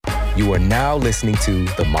You are now listening to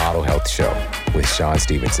The Model Health Show with Sean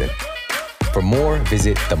Stevenson. For more,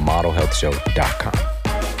 visit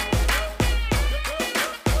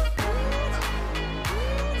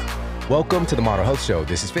themodelhealthshow.com. Welcome to The Model Health Show.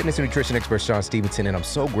 This is fitness and nutrition expert Sean Stevenson, and I'm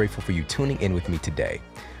so grateful for you tuning in with me today.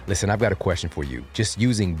 Listen, I've got a question for you. Just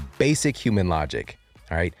using basic human logic,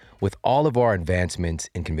 all right? With all of our advancements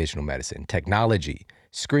in conventional medicine, technology,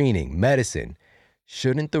 screening, medicine,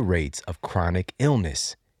 shouldn't the rates of chronic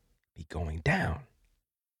illness be going down,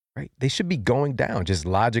 right? They should be going down, just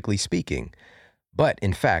logically speaking. But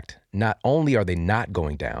in fact, not only are they not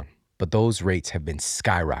going down, but those rates have been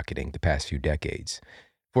skyrocketing the past few decades.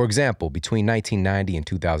 For example, between 1990 and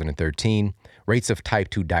 2013, rates of type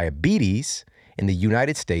 2 diabetes in the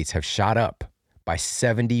United States have shot up by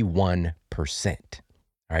 71%.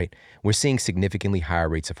 Right? We're seeing significantly higher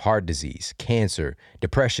rates of heart disease, cancer,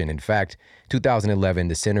 depression. In fact, 2011,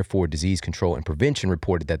 the Center for Disease Control and Prevention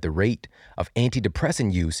reported that the rate of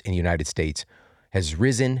antidepressant use in the United States has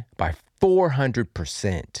risen by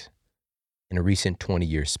 400% in a recent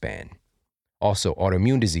 20-year span. Also,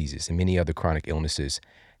 autoimmune diseases and many other chronic illnesses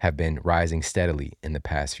have been rising steadily in the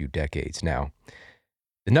past few decades. Now,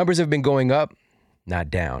 the numbers have been going up, not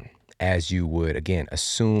down, as you would, again,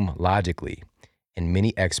 assume logically. And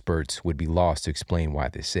many experts would be lost to explain why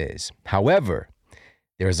this is. However,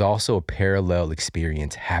 there is also a parallel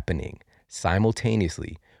experience happening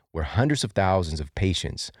simultaneously where hundreds of thousands of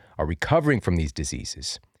patients are recovering from these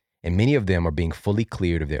diseases, and many of them are being fully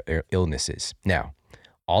cleared of their illnesses. Now,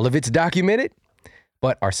 all of it's documented,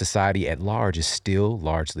 but our society at large is still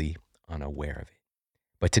largely unaware of it.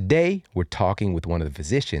 But today, we're talking with one of the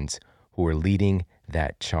physicians who are leading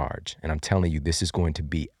that charge. And I'm telling you, this is going to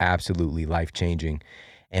be absolutely life-changing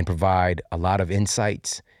and provide a lot of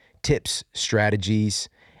insights, tips, strategies,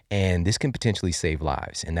 and this can potentially save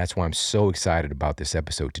lives. And that's why I'm so excited about this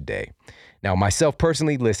episode today. Now, myself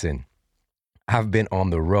personally, listen, I've been on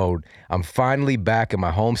the road. I'm finally back in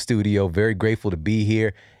my home studio, very grateful to be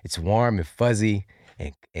here. It's warm and fuzzy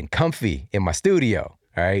and comfy in my studio,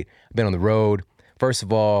 all right? I've been on the road. First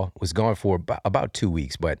of all, was gone for about 2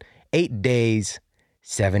 weeks, but 8 days,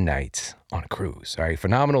 7 nights on a cruise, all right?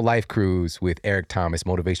 Phenomenal life cruise with Eric Thomas,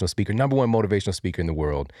 motivational speaker, #1 motivational speaker in the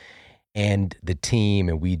world, and the team,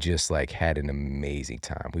 and we just had an amazing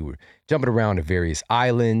time. We were jumping around to various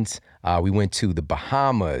islands. We went to the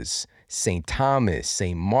Bahamas, St. Thomas,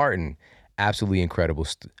 St. Martin. Absolutely incredible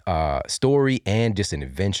story and just an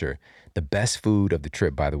adventure. The best food of the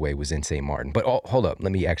trip, by the way, was in St. Martin. But hold up, I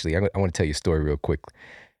want to tell you a story real quick.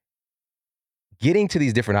 Getting to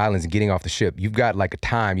these different islands and getting off the ship, you've got a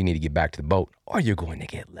time you need to get back to the boat or you're going to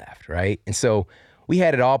get left, right? And so we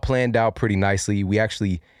had it all planned out pretty nicely. We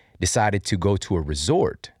actually decided to go to a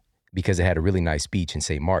resort because it had a really nice beach in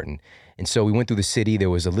St. Martin. And so we went through the city. There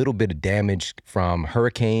was a little bit of damage from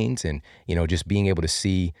hurricanes and, just being able to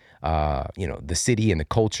see, the city and the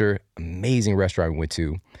culture. Amazing restaurant we went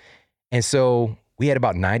to. And so we had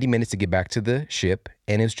about 90 minutes to get back to the ship,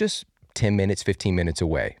 and it was just 10 minutes, 15 minutes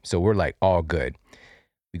away. So we're all good.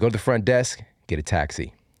 We go to the front desk, get a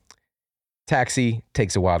taxi. Taxi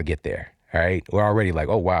takes a while to get there, all right? We're already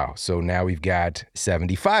oh, wow. So now we've got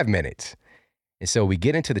 75 minutes. And so we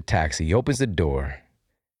get into the taxi, he opens the door,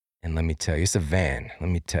 and let me tell you, it's a van. Let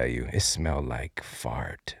me tell you, it smelled like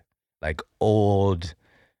fart, like old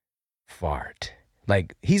fart.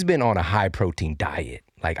 He's been on a high protein diet.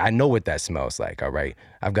 I know what that smells like, all right?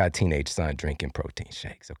 I've got a teenage son drinking protein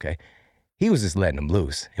shakes, okay? He was just letting them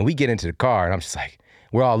loose. And we get into the car, and I'm just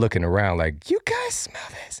we're all looking around you guys smell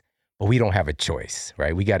this? But we don't have a choice,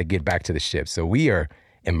 right? We got to get back to the ship. So we are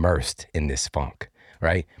immersed in this funk,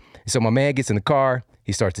 right? So my man gets in the car,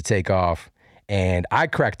 he starts to take off, and I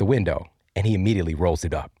crack the window, and he immediately rolls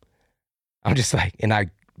it up. I'm just and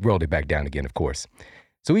I rolled it back down again, of course.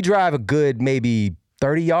 So we drive a good maybe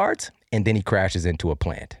 30 yards, and then he crashes into a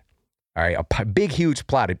plant, all right? A big, huge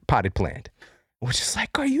potted plant. We're just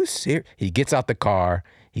are you serious? He gets out the car,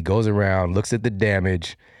 he goes around, looks at the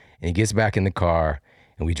damage, and he gets back in the car,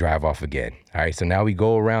 and we drive off again, all right? So now we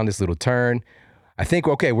go around this little turn. I think,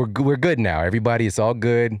 okay, we're good now. Everybody, it's all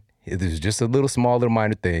good. There's just a small little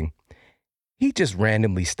minor thing. He just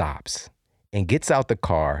randomly stops and gets out the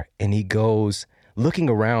car, and he goes looking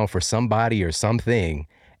around for somebody or something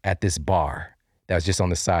at this bar that was just on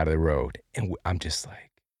the side of the road. And I'm just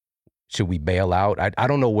should we bail out? I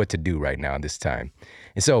don't know what to do right now in this time.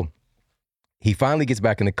 And so he finally gets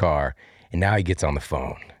back in the car, and now he gets on the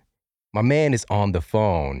phone. My man is on the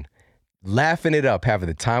phone, laughing it up, having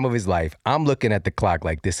the time of his life. I'm looking at the clock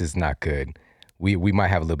this is not good. We might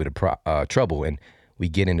have a little bit of trouble. And we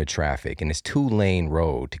get into traffic, and it's 2-lane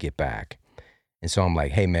road to get back. And so I'm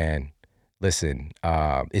like, hey, man, listen,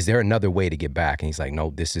 is there another way to get back? And he's like, no,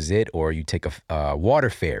 this is it. Or you take a water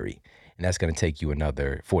ferry, and that's going to take you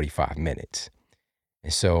another 45 minutes.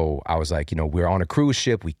 And so I was like, we're on a cruise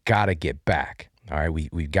ship. We got to get back. All right,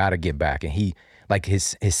 we got to get back. And he, like,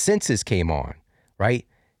 his senses came on, right?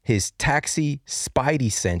 His taxi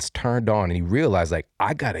spidey sense turned on, and he realized, like,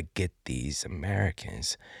 I got to get these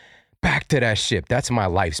Americans back to that ship. That's my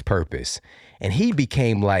life's purpose. And he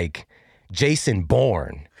became like Jason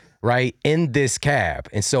Bourne, right, in this cab.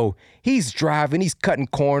 And so he's driving, he's cutting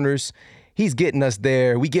corners, he's getting us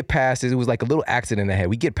there. We get past it. It was like a little accident ahead.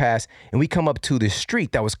 We get past, and we come up to this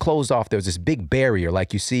street that was closed off. There was this big barrier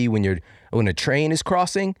like you see when a train is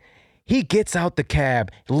crossing. He gets out the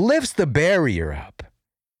cab, lifts the barrier up,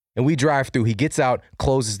 and we drive through. He gets out,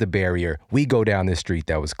 closes the barrier. We go down this street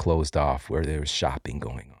that was closed off where there was shopping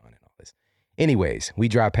going on and all this. Anyways, we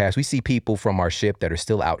drive past. We see people from our ship that are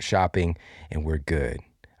still out shopping, and we're good.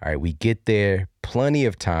 All right, we get there, plenty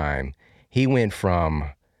of time. He went from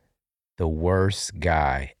the worst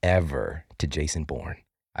guy ever to Jason Bourne.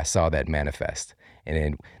 I saw that manifest. And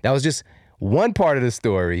then that was just one part of the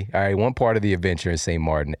story, all right, one part of the adventure in St.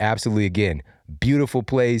 Martin. Absolutely, again, beautiful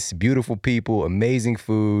place, beautiful people, amazing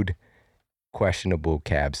food, questionable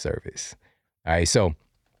cab service. All right, so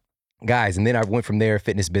guys, and then I went from there,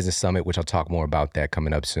 Fitness Business Summit, which I'll talk more about that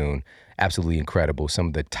coming up soon. Absolutely incredible. Some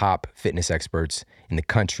of the top fitness experts in the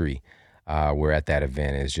country were at that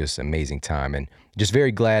event. It's just an amazing time. And just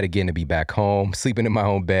very glad, again, to be back home, sleeping in my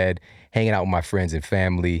own bed, hanging out with my friends and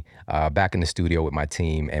family, back in the studio with my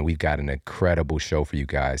team. And we've got an incredible show for you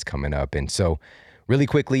guys coming up. And so really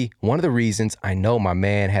quickly, one of the reasons I know my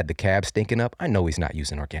man had the cab stinking up, I know he's not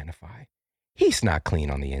using Organifi. He's not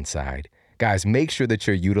clean on the inside. Guys, make sure that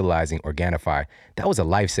you're utilizing Organifi. That was a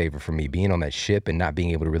lifesaver for me, being on that ship and not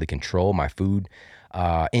being able to really control my food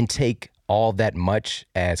intake all that much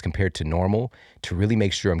as compared to normal, to really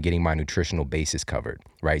make sure I'm getting my nutritional basis covered,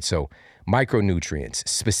 right? So micronutrients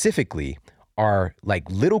specifically are like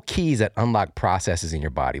little keys that unlock processes in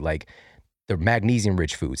your body, like the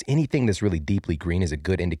magnesium-rich foods. Anything that's really deeply green is a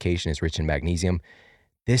good indication it's rich in magnesium.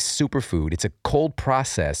 This superfood, it's a cold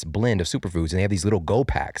process blend of superfoods, and they have these little go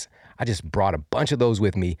packs. I just brought a bunch of those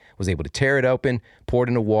with me, was able to tear it open, pour it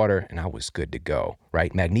into water, and I was good to go,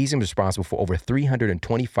 right? Magnesium is responsible for over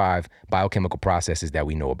 325 biochemical processes that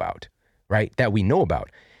we know about, right? That we know about.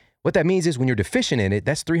 What that means is when you're deficient in it,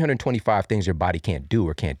 that's 325 things your body can't do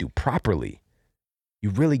or can't do properly. You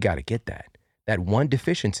really got to get that. That one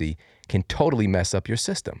deficiency can totally mess up your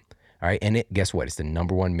system, all right? And guess what? It's the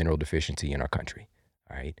number one mineral deficiency in our country,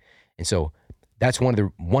 all right? And so that's one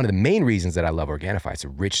of the main reasons that I love Organifi. It's a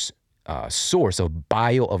rich source of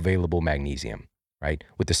bioavailable magnesium, right?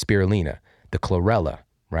 With the spirulina, the chlorella,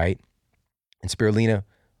 right? And spirulina,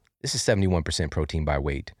 this is 71% protein by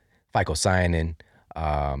weight. Phycocyanin,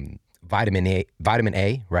 vitamin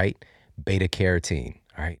A, right? Beta carotene,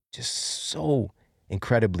 all right? Just so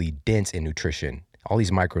incredibly dense in nutrition, all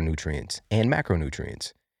these micronutrients and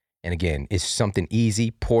macronutrients. And again, it's something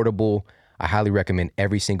easy, portable. I highly recommend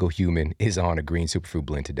every single human is on a green superfood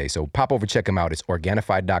blend today. So pop over, check them out. It's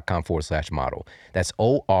Organifi.com/model. That's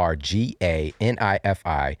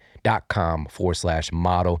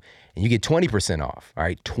ORGANIFI.com/model. And you get 20% off, all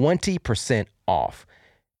right? 20% off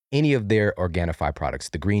any of their Organifi products.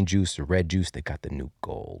 The green juice, the red juice, they got the new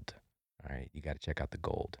gold. All right, you got to check out the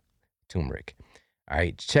gold. Turmeric. All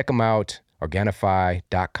right, check them out.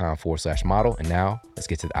 Organifi.com/model. And now let's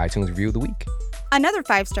get to the iTunes review of the week. Another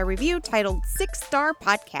 5-star review titled 6-Star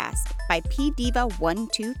Podcast by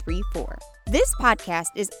PDiva1234. This podcast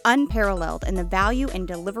is unparalleled in the value and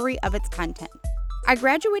delivery of its content. I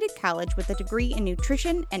graduated college with a degree in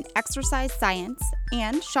nutrition and exercise science,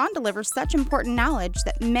 and Sean delivers such important knowledge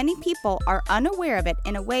that many people are unaware of it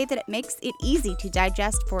in a way that it makes it easy to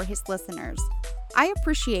digest for his listeners. I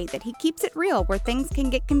appreciate that he keeps it real where things can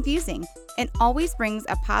get confusing and always brings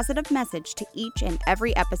a positive message to each and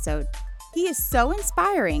every episode. He is so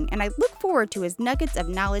inspiring, and I look forward to his nuggets of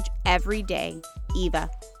knowledge every day. Eva.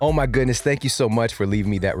 Oh my goodness, thank you so much for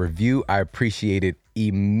leaving me that review. I appreciate it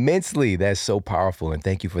immensely. That's so powerful, and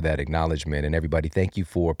thank you for that acknowledgement. And everybody, thank you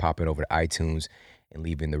for popping over to iTunes and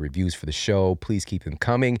leaving the reviews for the show. Please keep them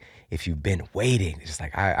coming. If you've been waiting, it's just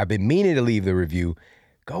like, I've been meaning to leave the review,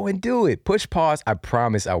 go and do it. Push pause. I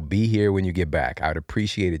promise I'll be here when you get back. I would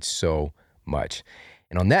appreciate it so much.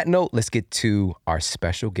 And on that note, let's get to our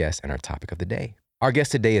special guest and our topic of the day. Our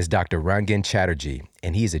guest today is Dr. Rangan Chatterjee,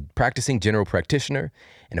 and he is a practicing general practitioner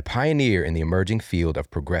and a pioneer in the emerging field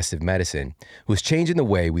of progressive medicine who is changing the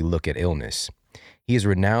way we look at illness. He is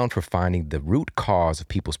renowned for finding the root cause of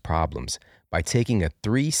people's problems by taking a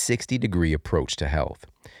 360-degree approach to health,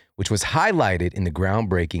 which was highlighted in the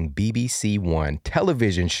groundbreaking BBC One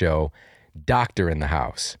television show, Doctor in the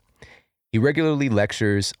House. He regularly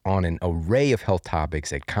lectures on an array of health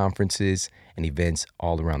topics at conferences and events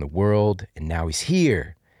all around the world, and now he's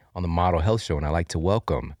here on the Model Health Show, and I'd like to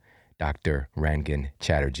welcome Dr. Rangan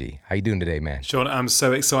Chatterjee. How you doing today, man? Sean, I'm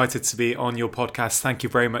so excited to be on your podcast. Thank you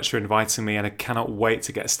very much for inviting me, and I cannot wait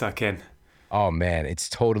to get stuck in. Oh, man, it's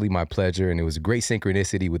totally my pleasure, and it was a great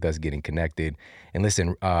synchronicity with us getting connected. And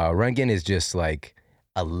listen, Rangan is just like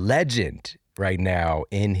a legend right now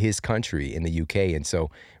in his country, in the UK, and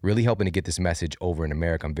so really helping to get this message over in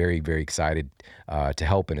America. I'm very, very excited to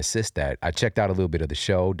help and assist that. I checked out a little bit of the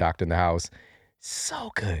show, Doctor in the House.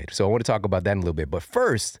 So good. So I want to talk about that in a little bit. But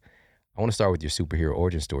first, I want to start with your superhero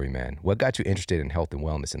origin story, man. What got you interested in health and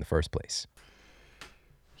wellness in the first place?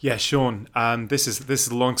 Yeah, Sean, this is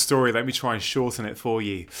a long story. Let me try and shorten it for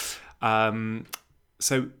you.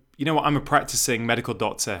 So, you know what? I'm a practicing medical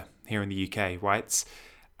doctor here in the UK, right?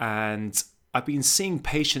 And I've been seeing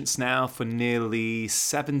patients now for nearly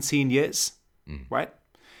 17 years, right?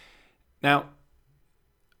 Now,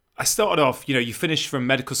 I started off, you finish from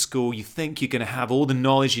medical school, you think you're going to have all the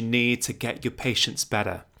knowledge you need to get your patients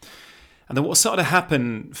better. And then what started to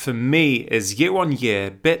happen for me is year on year,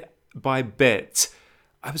 bit by bit,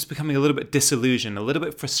 I was becoming a little bit disillusioned, a little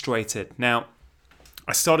bit frustrated. Now,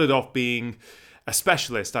 I started off being a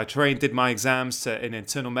specialist. I did my exams in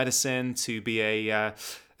internal medicine to be a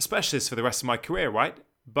specialist for the rest of my career, right?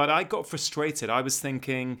 But I got frustrated. I was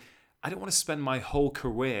thinking, I don't want to spend my whole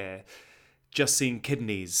career just seeing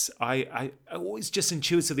kidneys. I always just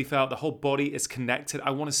intuitively felt the whole body is connected.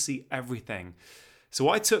 I want to see everything. So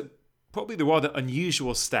I took probably the rather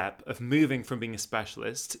unusual step of moving from being a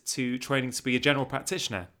specialist to training to be a general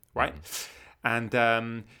practitioner, right? And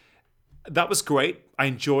that was great. I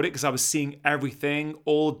enjoyed it because I was seeing everything,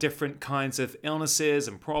 all different kinds of illnesses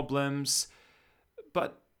and problems.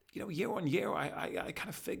 But, year on year, I kind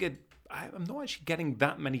of figured I'm not actually getting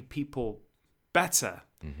that many people better.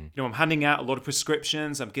 I'm handing out a lot of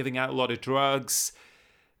prescriptions. I'm giving out a lot of drugs.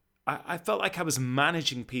 I felt like I was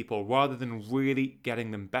managing people rather than really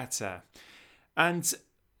getting them better. And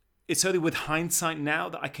it's only with hindsight now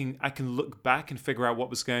that I can look back and figure out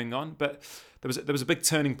what was going on. But there was a big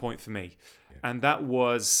turning point for me. Yeah. And that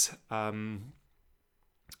was, what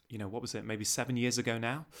was it? Maybe 7 years ago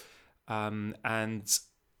now. I'd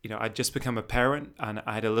just become a parent and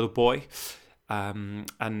I had a little boy.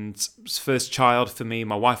 And first child for me,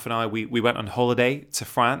 my wife and I, we went on holiday to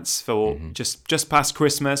France for just past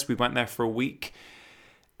Christmas. We went there for a week,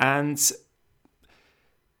 and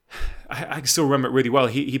I still remember it really well.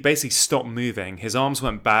 He basically stopped moving. His arms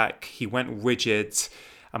went back. He went rigid,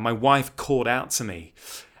 and my wife called out to me,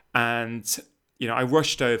 and I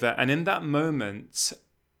rushed over. And in that moment,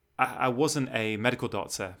 I wasn't a medical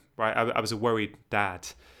doctor, right? I was a worried dad,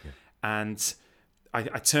 and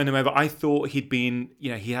I turned him over. I thought he'd been,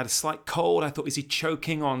 he had a slight cold. I thought, is he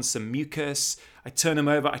choking on some mucus? I turned him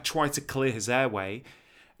over. I tried to clear his airway.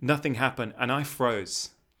 Nothing happened. And I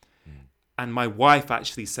froze. And my wife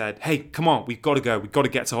actually said, hey, come on, we've got to go. We've got to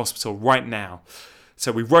get to hospital right now.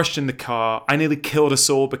 So we rushed in the car. I nearly killed us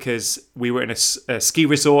all because we were in a ski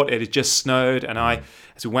resort. It had just snowed. And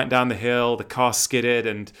as we went down the hill, the car skidded.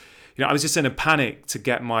 And, I was just in a panic to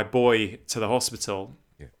get my boy to the hospital.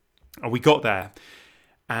 Yeah. And we got there.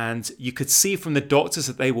 And you could see from the doctors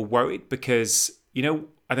that they were worried because, I don't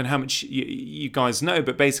know how much you guys know,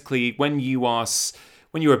 but basically when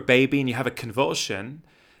you're a baby and you have a convulsion,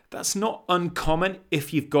 that's not uncommon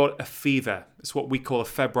if you've got a fever. It's what we call a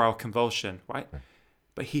febrile convulsion, right?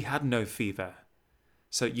 But he had no fever.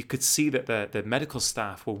 So you could see that the medical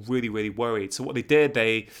staff were really, really worried. So what they did,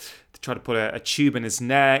 they tried to put a tube in his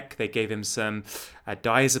neck. They gave him some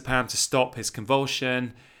diazepam to stop his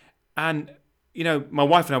convulsion. And my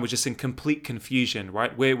wife and I were just in complete confusion,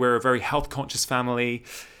 right? We're a very health conscious family.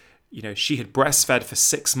 She had breastfed for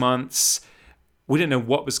 6 months. We didn't know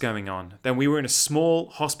what was going on. Then we were in a small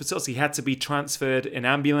hospital, so he had to be transferred in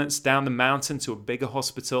ambulance down the mountain to a bigger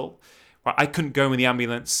hospital. Right? I couldn't go in the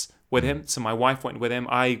ambulance with him, so my wife went with him.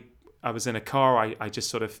 I was in a car. I just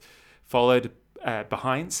sort of followed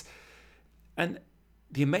behind. And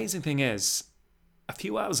the amazing thing is, a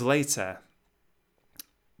few hours later,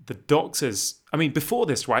 the doctors, before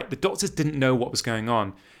this, right, the doctors didn't know what was going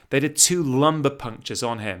on. They did 2 lumbar punctures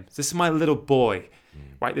on him. This is my little boy,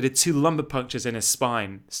 right? They did 2 lumbar punctures in his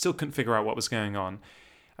spine. Still couldn't figure out what was going on.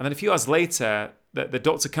 And then a few hours later, the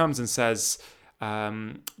doctor comes and says,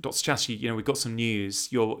 Dr. Chatterjee, we've got some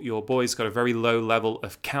news. Your boy's got a very low level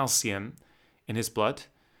of calcium in his blood.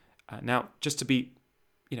 Now, just to be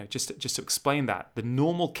just to explain that, the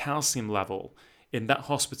normal calcium level in that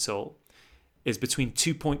hospital is between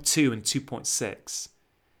 2.2 and 2.6.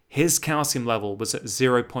 His calcium level was at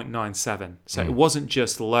 0.97. So it wasn't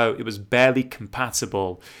just low, it was barely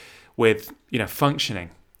compatible with, functioning.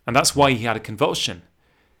 And that's why he had a convulsion.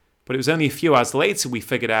 But it was only a few hours later we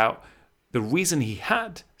figured out the reason he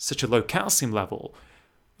had such a low calcium level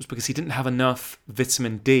was because he didn't have enough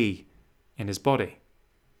vitamin D in his body.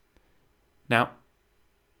 Now,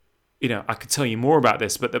 I could tell you more about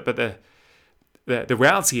this, but the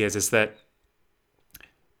reality is that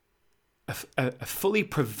a fully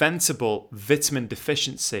preventable vitamin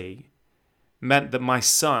deficiency meant that my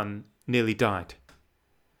son nearly died.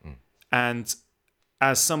 And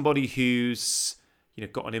as somebody who's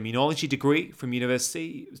got an immunology degree from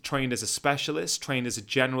university, trained as a specialist, trained as a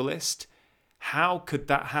generalist, how could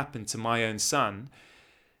that happen to my own son?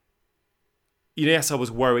 Yes, I was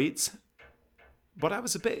worried, but I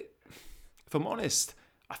was a bit, if I'm honest,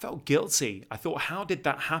 I felt guilty. I thought, how did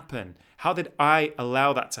that happen? How did I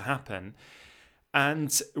allow that to happen?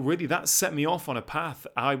 And really, that set me off on a path.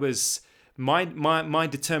 My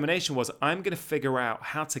determination was, I'm going to figure out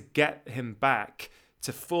how to get him back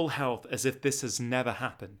to full health as if this has never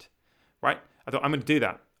happened, right? I thought, I'm going to do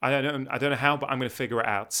that. I don't know how, but I'm going to figure it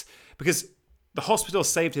out. Because the hospital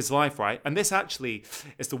saved his life, right? And this actually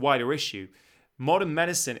is the wider issue. Modern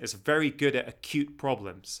medicine is very good at acute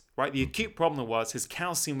problems, right? The acute problem was his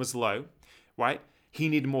calcium was low, right? He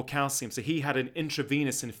needed more calcium, so he had an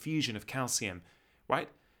intravenous infusion of calcium, right?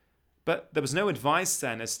 But there was no advice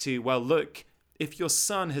then as to, well, look, if your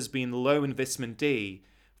son has been low in vitamin D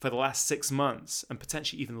for the last 6 months and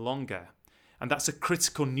potentially even longer, and that's a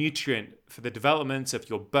critical nutrient for the development of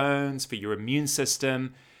your bones, for your immune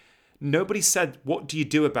system, nobody said, what do you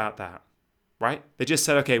do about that, right? They just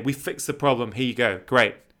said, okay, we fixed the problem, here you go,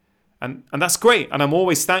 great. And that's great, and I'm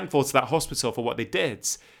always thankful to that hospital for what they did.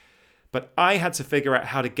 But I had to figure out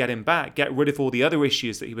how to get him back, get rid of all the other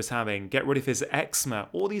issues that he was having, get rid of his eczema,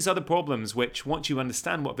 all these other problems, which once you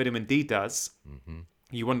understand what vitamin D does,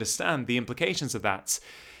 you understand the implications of that.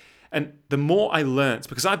 And the more I learned,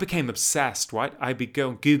 because I became obsessed, right? I'd be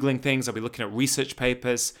Googling things, I'd be looking at research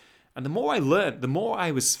papers. And the more I learned, the more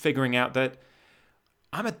I was figuring out that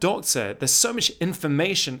I'm a doctor. There's so much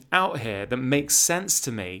information out here that makes sense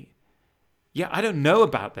to me. Yeah, I don't know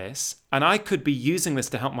about this, and I could be using this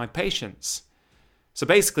to help my patients. So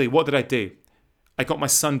basically, what did I do? I got my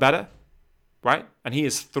son better, right? And he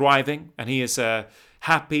is thriving, and he is a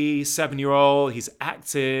happy 7-year-old. He's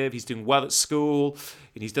active, he's doing well at school,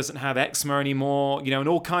 and he doesn't have eczema anymore, and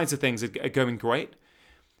all kinds of things are going great.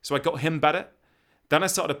 So I got him better. Then I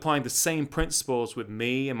started applying the same principles with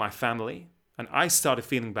me and my family, and I started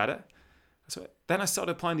feeling better. So then I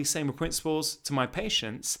started applying these same principles to my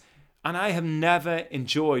patients, and I have never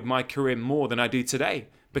enjoyed my career more than I do today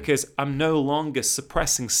because I'm no longer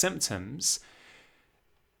suppressing symptoms.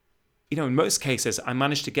 In most cases, I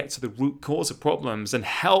managed to get to the root cause of problems and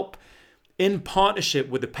help, in partnership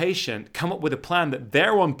with the patient, come up with a plan that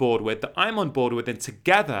they're on board with, that I'm on board with, and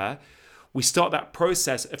together we start that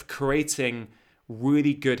process of creating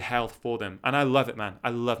really good health for them. And I love it, man. I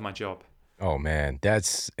love my job. Oh, man,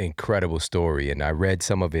 that's an incredible story. And I read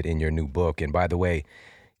some of it in your new book. And by the way,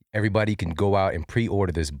 everybody can go out and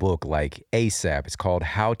pre-order this book like ASAP. It's called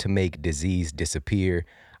How to Make Disease Disappear.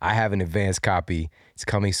 I have an advanced copy. It's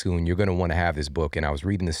coming soon. You're going to want to have this book. And I was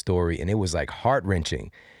reading the story, and it was like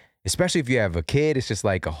heart-wrenching, especially if you have a kid. It's just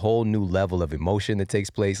like a whole new level of emotion that takes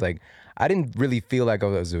place. Like, I didn't really feel like I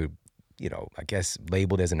was I guess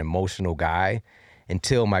labeled as an emotional guy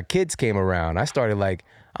until my kids came around. I started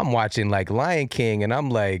I'm watching Lion King, and I'm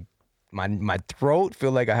like, my throat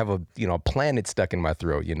feel like I have a planet stuck in my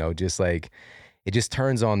throat, just like it just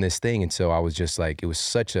turns on this thing. And so I was just like, it was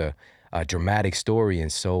such a dramatic story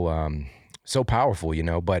and so powerful,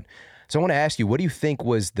 but so I want to ask you, what do you think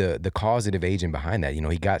was the causative agent behind that?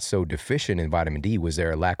 He got so deficient in vitamin D. Was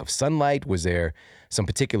there a lack of sunlight? Was there some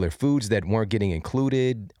particular foods that weren't getting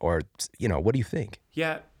included, or what do you think?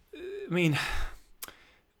 Yeah, I mean,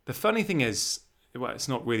 the funny thing is, well, it's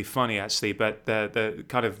not really funny actually, but the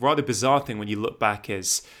kind of rather bizarre thing when you look back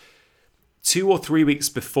is 2 or 3 weeks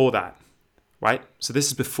before that, right? So this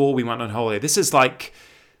is before we went on holiday. This is like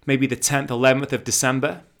maybe the 10th, 11th of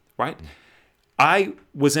December, right? I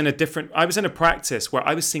was in a practice where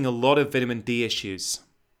I was seeing a lot of vitamin D issues,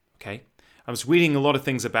 okay? I was reading a lot of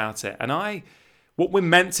things about it. And what we're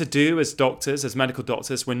meant to do as doctors, as medical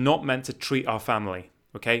doctors, we're not meant to treat our family.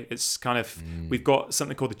 Okay, it's kind of, we've got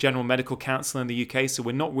something called the General Medical Council in the UK, so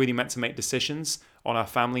we're not really meant to make decisions on our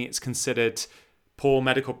family. It's considered poor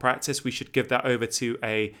medical practice. We should give that over to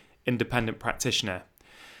a independent practitioner.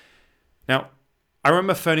 Now, I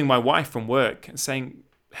remember phoning my wife from work and saying,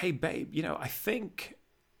 hey, babe, I think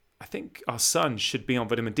our son should be on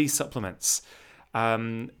vitamin D supplements.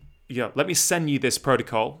 Let me send you this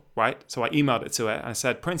protocol, right? So I emailed it to her and I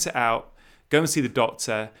said, print it out, go and see the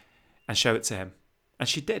doctor and show it to him. And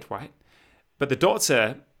she did, right? But the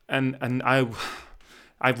doctor, and I've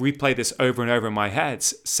replayed this over and over in my head,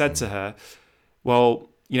 said to her, well,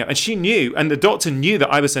 and she knew, and the doctor knew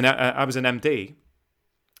that I was an MD,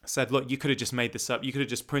 said, look, you could have just made this up. You could have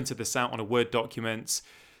just printed this out on a Word document.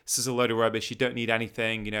 This is a load of rubbish. You don't need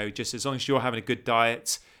anything, just as long as you're having a good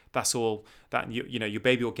diet, that's all that, your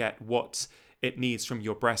baby will get what it needs from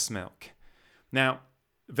your breast milk. Now,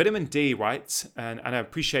 vitamin D, right? And I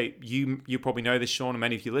appreciate you probably know this, Sean, and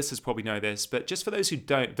many of your listeners probably know this, but just for those who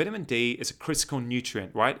don't, vitamin D is a critical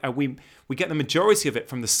nutrient, right? And we get the majority of it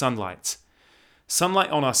from the sunlight. Sunlight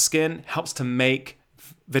on our skin helps to make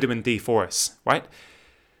vitamin D for us, right?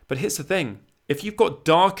 But here's the thing. If you've got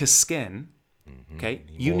darker skin, okay,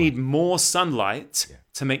 you need more sunlight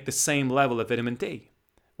to make the same level of vitamin D,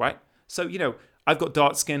 right? So, I've got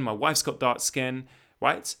dark skin, my wife's got dark skin,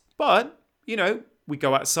 right? But, we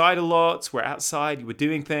go outside a lot, we're outside, we're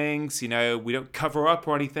doing things, we don't cover up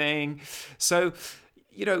or anything. So,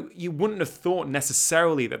 you wouldn't have thought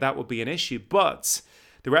necessarily that would be an issue, but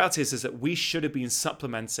the reality is that we should have been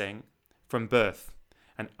supplementing from birth.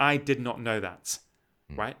 And I did not know that,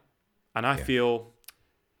 right? And I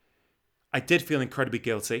did feel incredibly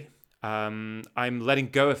guilty. I'm letting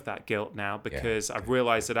go of that guilt now because I've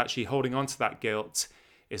realized that actually holding on to that guilt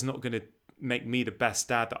is not going to make me the best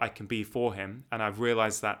dad that I can be for him. And I've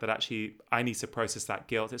realized that actually I need to process that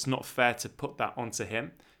guilt. It's not fair to put that onto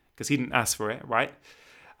him because he didn't ask for it, right?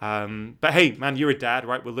 But hey, man, you're a dad,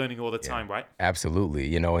 right? We're learning all the time, right?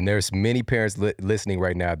 Absolutely. And there's many parents listening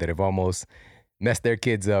right now that have almost messed their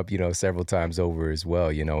kids up, several times over as well,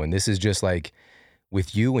 and this is just like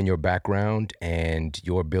with you and your background and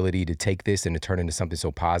your ability to take this and to turn into something so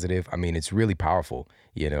positive. I mean, it's really powerful,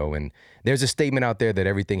 and there's a statement out there that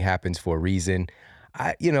everything happens for a reason.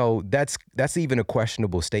 That's even a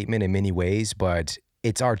questionable statement in many ways, but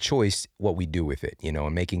it's our choice what we do with it,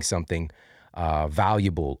 and making something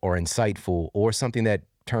valuable or insightful or something that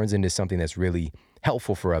turns into something that's really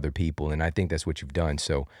helpful for other people. And I think that's what you've done.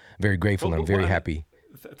 So very grateful and I'm very happy.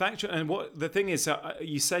 Thanks. And what the thing is,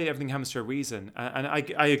 you say everything happens for a reason. And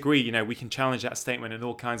I agree, we can challenge that statement in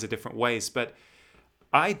all kinds of different ways. But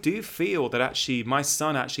I do feel that actually my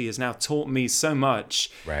son actually has now taught me so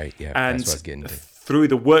much. Right. Yeah. And that's what I was getting to. Through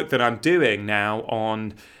the work that I'm doing now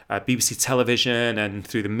on BBC television and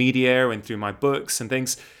through the media and through my books and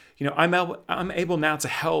things, I'm able now to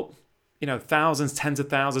help thousands, tens of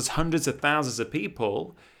thousands, hundreds of thousands of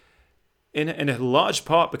people in a large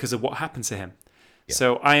part because of what happened to him. Yeah.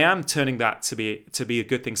 So I am turning that to be a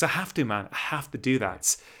good thing. So I have to, man. I have to do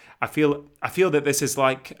that. I feel that this is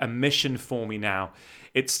like a mission for me now.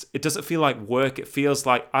 It doesn't feel like work. It feels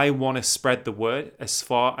like I want to spread the word as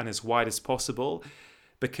far and as wide as possible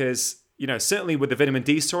because, certainly with the vitamin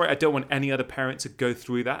D story, I don't want any other parent to go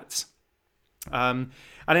through that.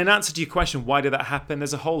 And in answer to your question, why did that happen?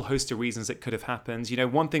 There's a whole host of reasons it could have happened.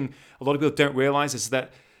 One thing a lot of people don't realize is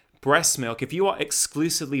that breast milk, if you are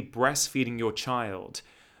exclusively breastfeeding your child,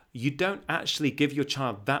 you don't actually give your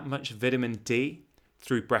child that much vitamin D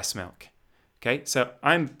through breast milk. Okay, so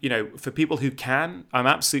I'm, for people who can, I'm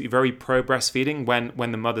absolutely very pro breastfeeding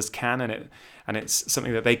when the mothers can and it's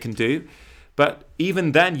something that they can do. But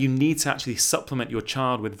even then, you need to actually supplement your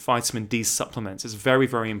child with vitamin D supplements. It's very,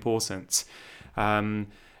 very important.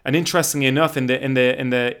 And interestingly enough,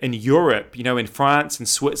 in Europe, in France and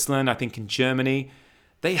Switzerland, I think in Germany,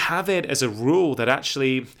 they have it as a rule that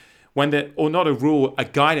actually a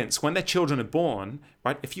guidance, when their children are born,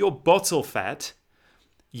 right? If you're bottle fed,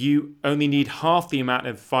 you only need half the amount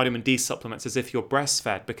of vitamin D supplements as if you're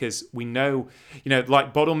breastfed because we know,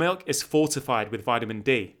 like bottle milk is fortified with vitamin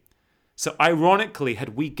D. So ironically,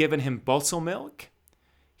 had we given him bottle milk,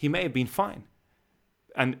 he may have been fine.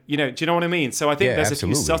 And, do you know what I mean? So I think there's a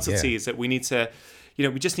few subtleties that we need to,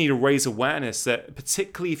 we just need to raise awareness that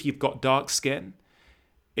particularly if you've got dark skin,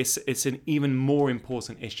 it's an even more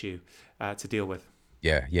important issue to deal with.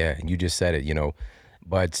 Yeah. And you just said it,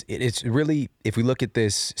 but it's really, if we look at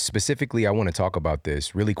this specifically, I want to talk about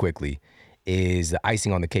this really quickly, is the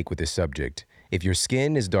icing on the cake with this subject. If your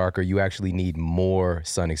skin is darker, you actually need more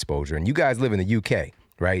sun exposure. And you guys live in the UK,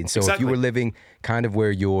 right? And so If you were living kind of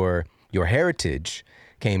where your heritage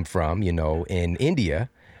came from, in India,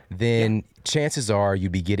 then chances are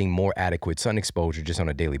you'd be getting more adequate sun exposure just on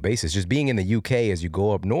a daily basis. Just being in the UK as you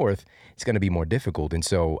go up north, it's going to be more difficult. And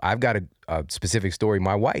so I've got a specific story.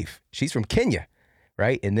 My wife, she's from Kenya,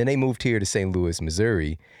 right? And then they moved here to St. Louis,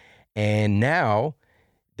 Missouri. And now,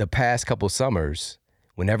 the past couple summers,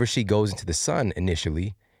 whenever she goes into the sun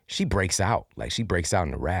initially, she breaks out. Like, she breaks out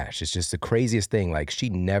in a rash. It's just the craziest thing. Like, she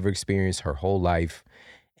never experienced her whole life.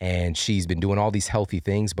 And she's been doing all these healthy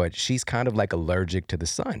things, but she's kind of like allergic to the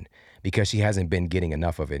sun because she hasn't been getting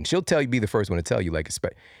enough of it. And she'll be the first one to tell you, like,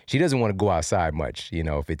 she doesn't want to go outside much,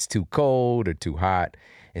 if it's too cold or too hot.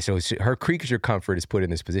 And so her creature comfort is put in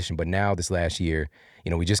this position. But now this last year,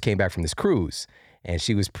 we just came back from this cruise and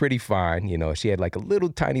she was pretty fine. She had like a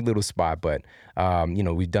tiny little spot, but,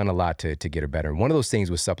 we've done a lot to get her better. And one of those things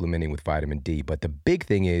was supplementing with vitamin D. But the big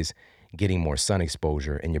thing is getting more sun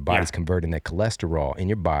exposure, and your body's converting that cholesterol in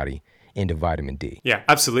your body into vitamin D. Yeah,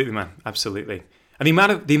 absolutely, man. Absolutely. And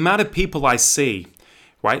the amount of people I see,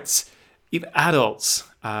 right, even adults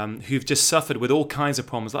who've just suffered with all kinds of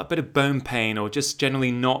problems, like a bit of bone pain or just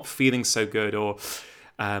generally not feeling so good, or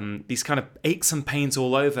these kind of aches and pains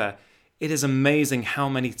all over. It is amazing how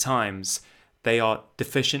many times they are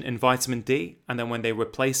deficient in vitamin D, and then when they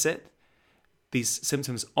replace it, these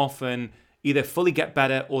symptoms often either fully get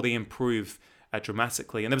better or they improve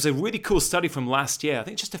dramatically. And there was a really cool study from last year, I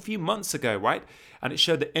think just a few months ago, right? And it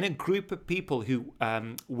showed that in a group of people who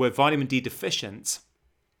were vitamin D deficient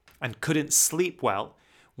and couldn't sleep well,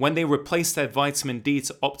 when they replaced their vitamin D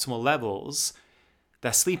to optimal levels,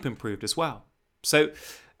 their sleep improved as well. So,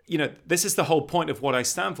 this is the whole point of what I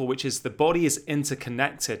stand for, which is the body is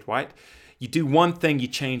interconnected, right? You do one thing, you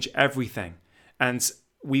change everything. And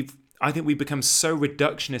I think we've become so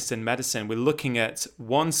reductionist in medicine. We're looking at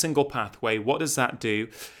one single pathway. What does that do?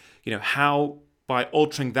 How by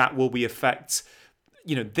altering that will we affect,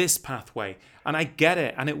 this pathway? And I get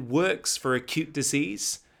it. And it works for acute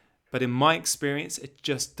disease. But in my experience, it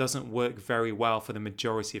just doesn't work very well for the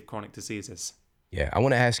majority of chronic diseases. Yeah, I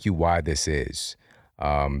want to ask you why this is.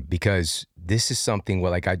 Because this is something where,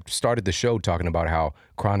 like, I started the show talking about how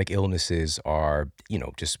chronic illnesses are,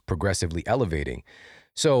 just progressively elevating.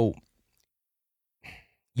 So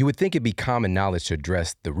you would think it'd be common knowledge to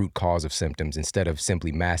address the root cause of symptoms instead of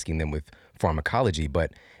simply masking them with pharmacology,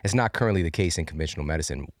 but it's not currently the case in conventional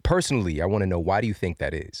medicine. Personally, I want to know, why do you think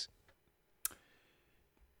that is?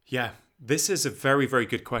 Yeah, this is a very, very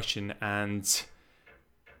good question. And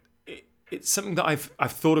it's something that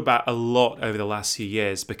I've thought about a lot over the last few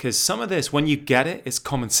years, because some of this, when you get it, it's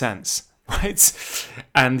common sense, right?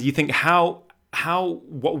 And you think,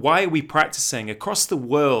 why are we practicing across the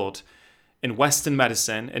world in Western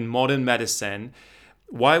medicine, in modern medicine?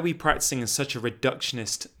 Why are we practicing in such a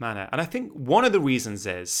reductionist manner? And I think one of the reasons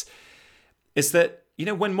is that,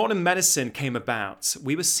 when modern medicine came about,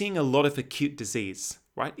 we were seeing a lot of acute disease,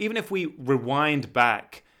 right? Even if we rewind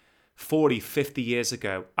back 40, 50 years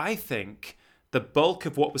ago, I think the bulk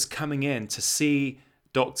of what was coming in to see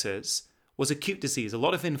doctors was acute disease, a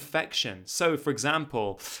lot of infection. So, for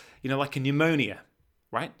example, like a pneumonia,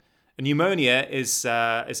 right? A pneumonia is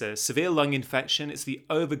a severe lung infection. It's the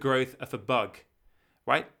overgrowth of a bug,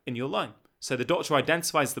 right, in your lung. So the doctor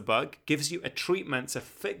identifies the bug, gives you a treatment to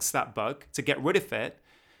fix that bug, to get rid of it,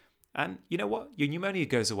 and you know what? Your pneumonia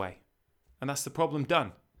goes away. And that's the problem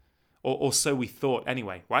done. Or so we thought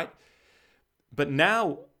anyway, right? But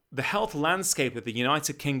now the health landscape of the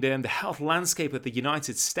United Kingdom, the health landscape of the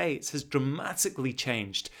United States has dramatically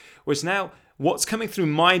changed. Whereas now, what's coming through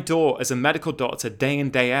my door as a medical doctor day in,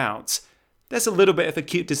 day out, there's a little bit of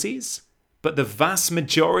acute disease, but the vast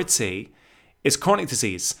majority is chronic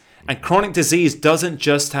disease. And chronic disease doesn't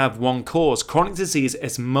just have one cause. Chronic disease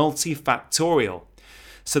is multifactorial.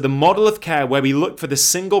 So the model of care where we look for the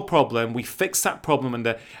single problem, we fix that problem and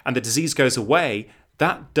the disease goes away,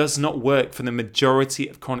 that does not work for the majority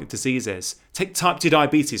of chronic diseases. Take type 2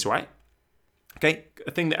 diabetes, right? Okay,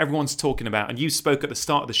 a thing that everyone's talking about. And you spoke at the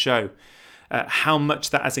start of the show how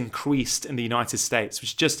much that has increased in the United States,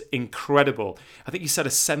 which is just incredible. I think you said a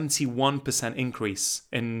 71% increase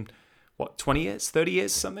in, 20 years, 30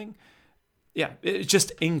 years, something? Yeah, it's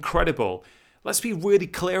just incredible. Let's be really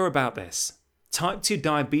clear about this. Type 2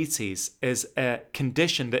 diabetes is a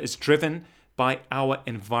condition that is driven by our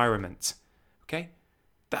environment, okay?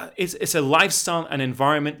 It's a lifestyle and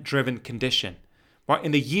environment-driven condition, right?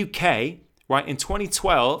 In the UK, right, in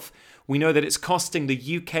 2012, we know that it's costing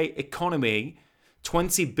the UK economy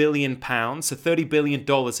 £20 billion, so $30 billion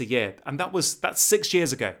a year. And that's 6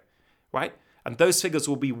 years ago, right? And those figures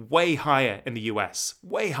will be way higher in the US,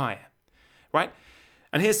 way higher, right?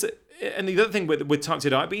 And the other thing with type 2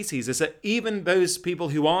 diabetes is that even those people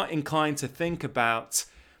who are inclined to think about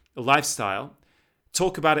lifestyle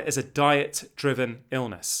talk about it as a diet-driven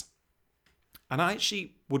illness. And I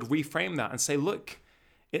actually would reframe that and say, look,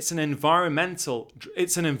 It's an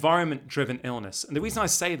environment-driven illness. And the reason I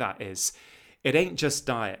say that is it ain't just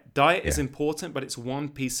diet. Diet is important, but it's one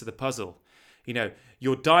piece of the puzzle.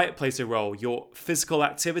 Your diet plays a role. Your physical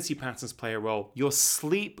activity patterns play a role. Your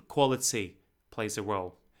sleep quality plays a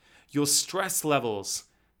role. Your stress levels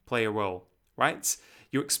play a role, right?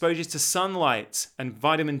 Your exposure to sunlight and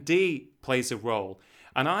vitamin D plays a role.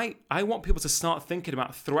 And I want people to start thinking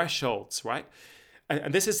about thresholds, right?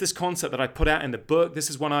 And this is this concept that I put out in the book. This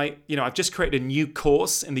is when I've just created a new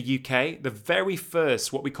course in the UK, the very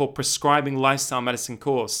first, what we call prescribing lifestyle medicine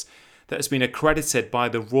course that has been accredited by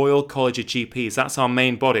the Royal College of GPs. That's our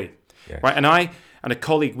main body, right? And I and a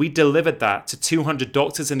colleague, we delivered that to 200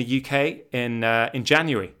 doctors in the UK in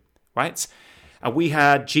January, right? And we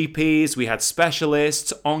had GPs, we had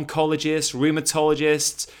specialists, oncologists,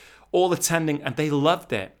 rheumatologists, all attending, and they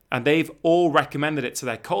loved it. And they've all recommended it to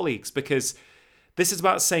their colleagues because this is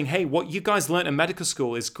about saying, hey, what you guys learned in medical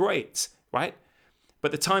school is great, right?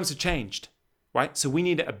 But the times have changed, right? So we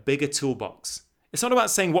need a bigger toolbox. It's not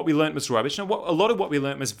about saying what we learned was rubbish. No, a lot of what we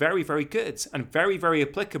learned was very, very good and very, very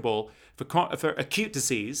applicable for acute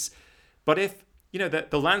disease. But if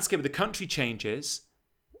the landscape of the country changes,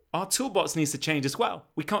 our toolbox needs to change as well.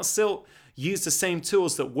 We can't still use the same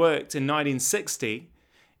tools that worked in 1960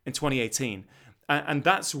 in 2018. And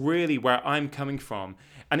that's really where I'm coming from.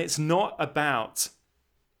 And it's not about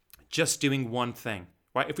just doing one thing,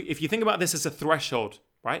 right? If you think about this as a threshold,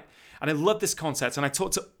 right? And I love this concept, and I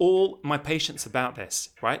talk to all my patients about this,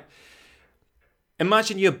 right?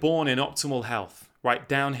 Imagine you're born in optimal health, right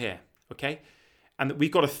down here, okay? And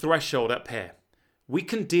we've got a threshold up here. We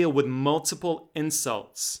can deal with multiple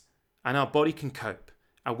insults, and our body can cope,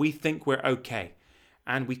 and we think we're okay.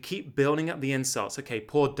 And we keep building up the insults. Okay,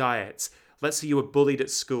 poor diet. Let's say you were bullied at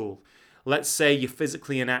school. Let's say you're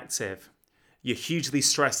physically inactive. You're hugely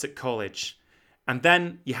stressed at college. And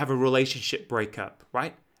then you have a relationship breakup,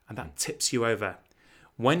 right? And that tips you over.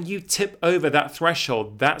 When you tip over that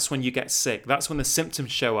threshold, that's when you get sick. That's when the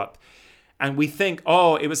symptoms show up. And we think,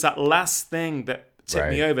 oh, it was that last thing that tipped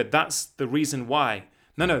me over. That's the reason why.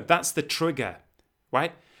 No, that's the trigger,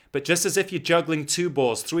 right? But just as if you're juggling 2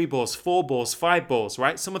 balls, 3 balls, 4 balls, 5 balls,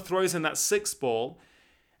 right? Someone throws in that 6th ball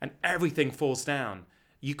and everything falls down.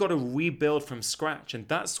 You've got to rebuild from scratch. And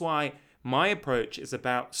that's why my approach is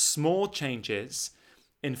about small changes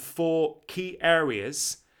in 4 key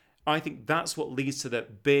areas. I think that's what leads to the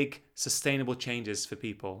big sustainable changes for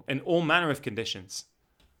people in all manner of conditions.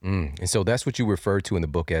 And so that's what you refer to in the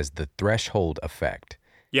book as the threshold effect.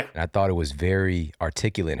 Yeah. And I thought it was very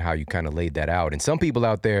articulate in how you kind of laid that out. And some people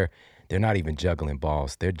out there, they're not even juggling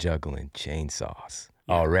balls. They're juggling chainsaws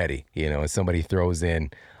already, and somebody throws in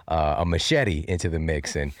a machete into the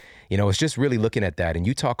mix. And, it's just really looking at that. And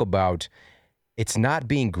you talk about it's not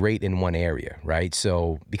being great in one area, right?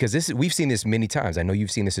 So because we've seen this many times. I know you've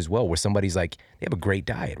seen this as well, where somebody's like, they have a great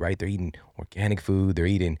diet, right? They're eating organic food. They're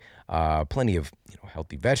eating plenty of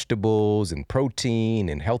healthy vegetables and protein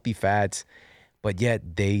and healthy fats. But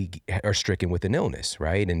yet they are stricken with an illness,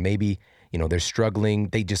 right? And maybe, they're struggling.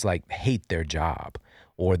 They just hate their job,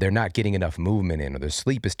 or they're not getting enough movement in, or their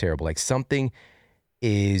sleep is terrible. Like something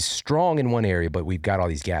is strong in one area, but we've got all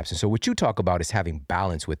these gaps. And so what you talk about is having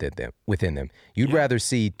balance within them. You'd rather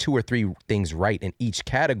see 2 or 3 things right in each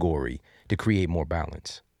category to create more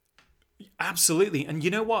balance. Absolutely. And you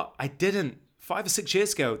know what? I didn't 5 or 6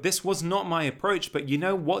 years ago. This was not my approach. But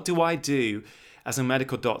what do I do as a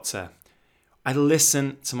medical doctor? I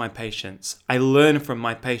listen to my patients. I learn from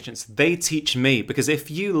my patients. They teach me, because if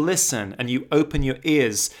you listen and you open your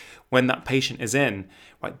ears when that patient is in,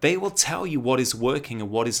 right, they will tell you what is working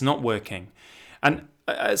and what is not working. And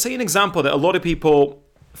I'll say an example that a lot of people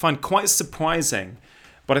find quite surprising,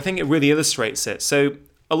 but I think it really illustrates it. So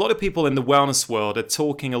a lot of people in the wellness world are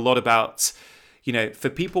talking a lot about, for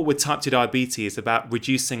people with type 2 diabetes, about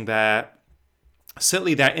reducing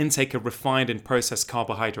certainly their intake of refined and processed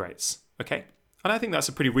carbohydrates. Okay, and I think that's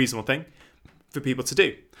a pretty reasonable thing for people to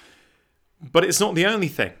do. But it's not the only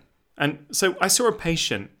thing. And so I saw a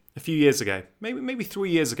patient a few years ago, maybe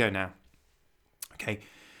 3 years ago now. Okay,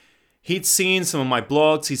 he'd seen some of my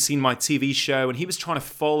blogs, he'd seen my TV show, and he was trying to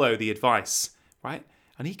follow the advice, right?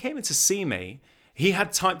 And he came in to see me. He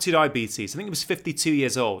had type 2 diabetes. I think he was 52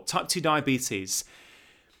 years old, type 2 diabetes.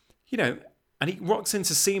 And he rocks in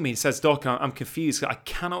to see me and says, Doc, I'm confused. I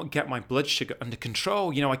cannot get my blood sugar under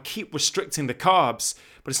control. I keep restricting the carbs,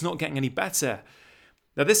 but it's not getting any better.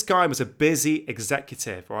 Now, this guy was a busy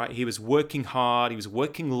executive, all right? He was working hard. He was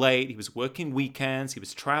working late. He was working weekends. He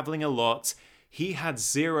was traveling a lot. He had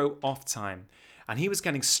 0 off time. And he was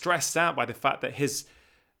getting stressed out by the fact that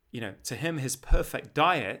to him, his perfect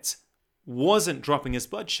diet wasn't dropping his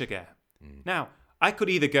blood sugar. Now, I could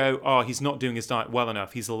either go, oh, he's not doing his diet well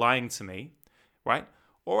enough, he's lying to me, right?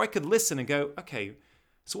 Or I could listen and go, okay,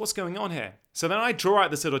 so what's going on here? So then I draw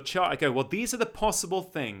out this little chart. I go, well, these are the possible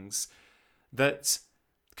things that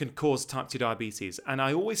can cause type 2 diabetes. And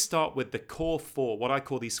I always start with the core four, what I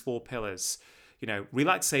call these four pillars.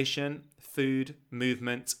 Relaxation, food,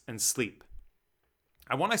 movement, and sleep.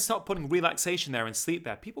 And when I start putting relaxation there and sleep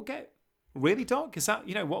there, people get, really, Doc? Is that,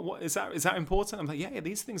 what is that important? I'm like, yeah,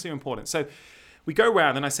 these things are important. So we go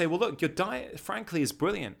around and I say, well, look, your diet, frankly, is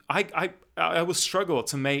brilliant. I will struggle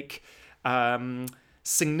to make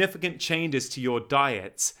significant changes to your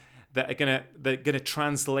diet that are gonna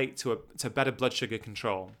translate to better blood sugar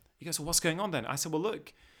control. He goes, well, what's going on then? I said, well,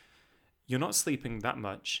 look, you're not sleeping that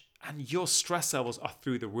much and your stress levels are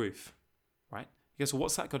through the roof, right? He goes, well,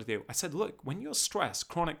 what's that got to do? I said, look, when you're stressed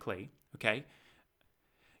chronically, okay,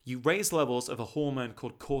 you raise levels of a hormone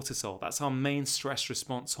called cortisol. That's our main stress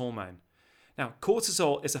response hormone. Now,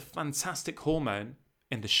 cortisol is a fantastic hormone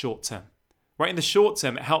in the short term. Right, in the short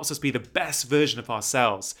term, it helps us be the best version of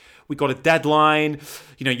ourselves. We got a deadline,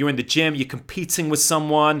 you're in the gym, you're competing with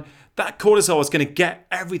someone. That cortisol is going to get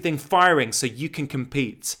everything firing so you can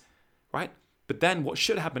compete, right? But then what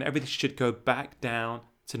should happen, everything should go back down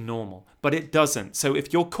to normal. But it doesn't. So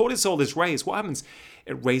if your cortisol is raised, what happens?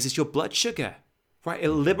 It raises your blood sugar, right?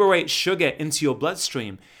 It liberates sugar into your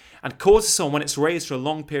bloodstream. And cortisol, when it's raised for a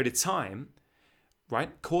long period of time,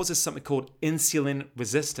 right, causes something called insulin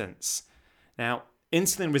resistance. Now,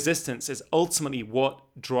 insulin resistance is ultimately what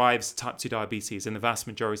drives type 2 diabetes in the vast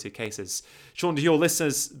majority of cases. Sean, do your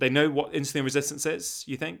listeners, they know what insulin resistance is,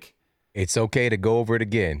 you think? It's okay to go over it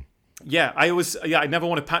again. Yeah, I never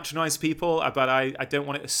want to patronize people, but I don't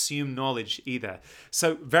want to assume knowledge either.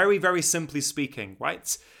 So very, very simply speaking,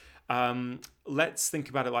 right? Let's think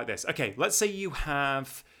about it like this. Okay, let's say you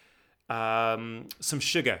have some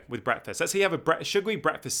sugar with breakfast. Let's say you have a sugary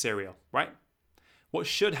breakfast cereal, right? What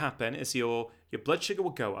should happen is your blood sugar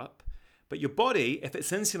will go up, but your body, if it's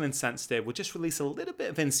insulin sensitive, will just release a little bit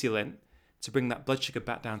of insulin to bring that blood sugar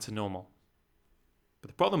back down to normal. But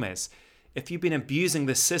the problem is, if you've been abusing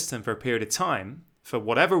this system for a period of time, for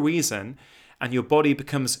whatever reason, and your body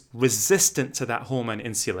becomes resistant to that hormone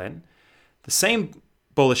insulin, the same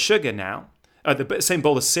bowl of sugar now, the same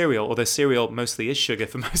bowl of cereal, although cereal mostly is sugar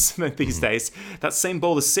for most of them these days, that same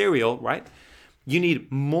bowl of cereal, right? You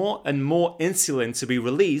need more and more insulin to be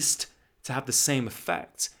released to have the same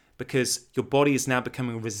effect because your body is now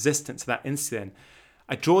becoming resistant to that insulin.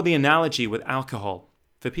 I draw the analogy with alcohol.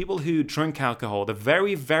 For people who drink alcohol, the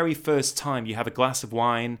very, very first time you have a glass of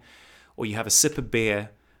wine or you have a sip of beer,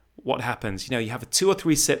 what happens? You have 2 or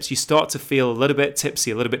 3 sips, you start to feel a little bit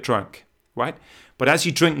tipsy, a little bit drunk, right? But as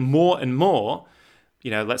you drink more and more,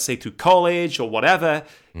 let's say through college or whatever,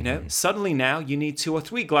 suddenly now you need 2 or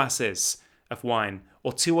 3 glasses of wine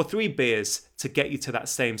or 2 or 3 beers to get you to that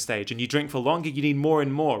same stage. And you drink for longer, you need more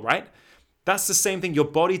and more, right? That's the same thing. Your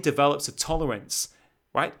body develops a tolerance,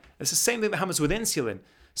 right? It's the same thing that happens with insulin.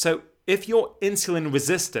 So if you're insulin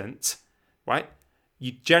resistant, right,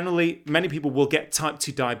 many people will get type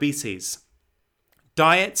 2 diabetes.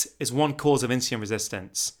 Diet is one cause of insulin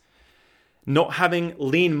resistance. Not having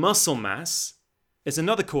lean muscle mass is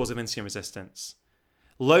another cause of insulin resistance.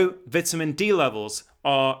 Low vitamin D levels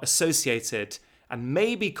are associated and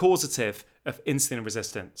may be causative of insulin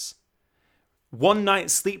resistance. One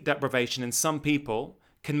night sleep deprivation in some people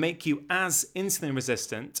can make you as insulin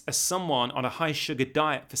resistant as someone on a high sugar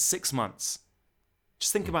diet for 6 months.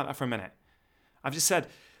 Just think about that for a minute. I've just said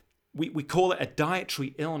we call it a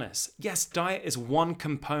dietary illness. Yes, diet is one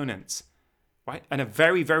component, right? And a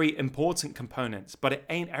very, very important component, but it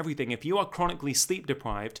ain't everything. If you are chronically sleep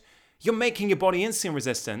deprived, you're making your body insulin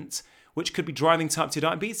resistant, which could be driving type 2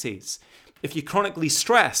 diabetes. If you're chronically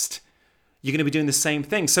stressed, you're going to be doing the same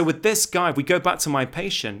thing. So with this guy, if we go back to my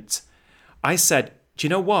patient, I said, do you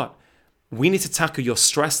know what? We need to tackle your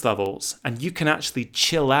stress levels and you can actually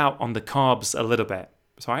chill out on the carbs a little bit,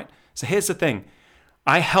 right? So here's the thing.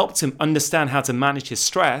 I helped him understand how to manage his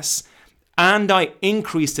stress and I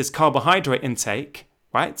increased his carbohydrate intake,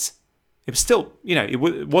 right? It was still, it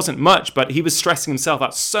wasn't much, but he was stressing himself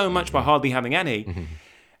out so much by hardly having any.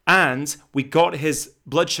 And we got his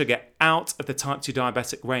blood sugar out of the type 2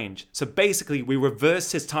 diabetic range. So basically, we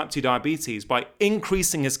reversed his type 2 diabetes by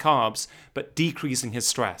increasing his carbs, but decreasing his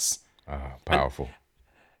stress. Powerful.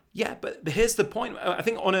 But here's the point. I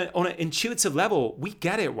think on an intuitive level, we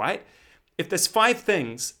get it, right? If there's 5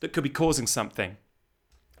 things that could be causing something,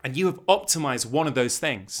 and you have optimized one of those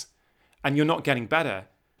things, and you're not getting better,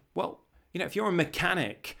 well, if you're a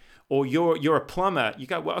mechanic or you're a plumber, you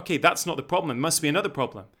go, well, okay, that's not the problem. It must be another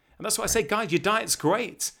problem. And that's why I say, guys, your diet's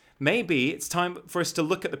great. Maybe it's time for us to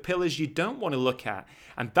look at the pillars you don't want to look at.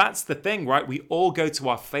 And that's the thing, right? We all go to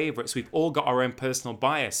our favorites. We've all got our own personal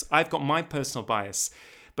bias. I've got my personal bias.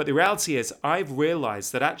 But the reality is, I've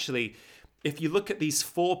realized that actually, if you look at these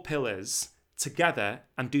 4 pillars together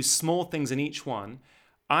and do small things in each one,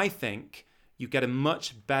 I think you get a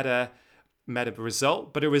much better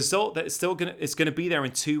result, but a result that is still going to be there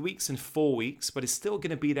in 2 weeks and 4 weeks, but it's still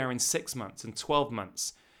going to be there in 6 months and 12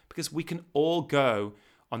 months, because we can all go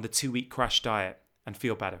on the 2-week crash diet and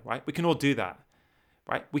feel better, right? We can all do that,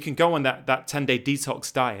 right? We can go on that 10-day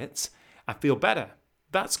detox diet and feel better.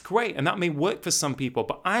 That's great, and that may work for some people,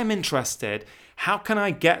 but I'm interested, how can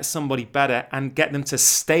I get somebody better and get them to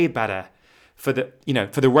stay better for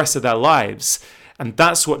the rest of their lives? And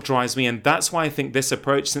that's what drives me, and that's why I think this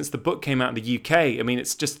approach, since the book came out in the UK, I mean,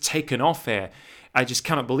 it's just taken off here. I just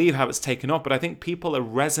cannot believe how it's taken off, but I think people are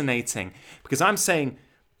resonating, because I'm saying,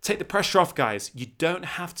 take the pressure off, guys. You don't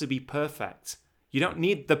have to be perfect. You don't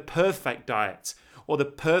need the perfect diet or the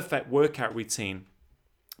perfect workout routine,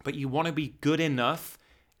 but you want to be good enough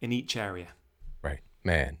in each area. Right.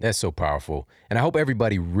 Man, that's so powerful. And I hope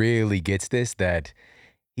everybody really gets this, that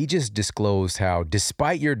he just disclosed how,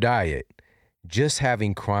 despite your diet, just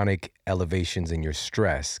having chronic elevations in your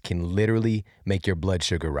stress can literally make your blood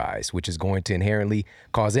sugar rise, which is going to inherently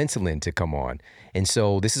cause insulin to come on. And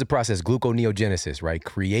so this is a process, gluconeogenesis, right?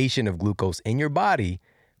 Creation of glucose in your body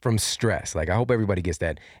from stress. Like, I hope everybody gets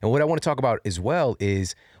that. And what I want to talk about as well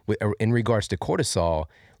is, in regards to cortisol,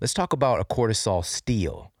 let's talk about a cortisol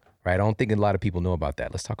steal, right? I don't think a lot of people know about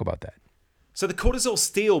that. Let's talk about that. So the cortisol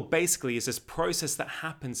steal basically is this process that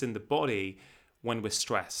happens in the body when we're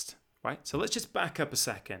stressed. Right? So let's just back up a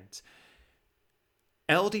second.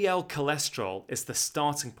 LDL cholesterol is the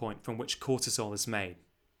starting point from which cortisol is made.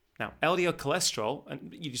 Now, LDL cholesterol,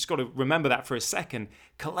 and you just got to remember that for a second,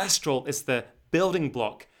 cholesterol is the building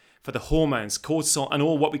block for the hormones, cortisol, and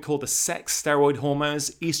all what we call the sex steroid hormones,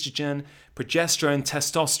 estrogen, progesterone,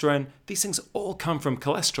 testosterone. These things all come from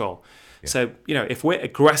cholesterol. Yeah. So, if we're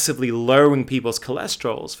aggressively lowering people's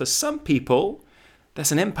cholesterols, for some people,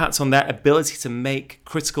 there's an impact on their ability to make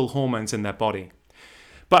critical hormones in their body.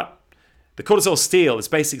 But the cortisol steal is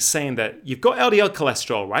basically saying that you've got LDL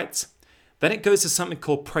cholesterol, right? Then it goes to something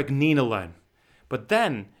called pregnenolone. But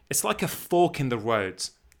then it's like a fork in the road.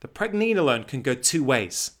 The pregnenolone can go 2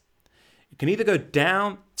 ways. It can either go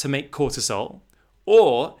down to make cortisol,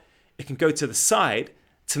 or it can go to the side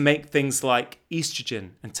to make things like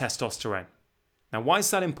estrogen and testosterone. Now, why is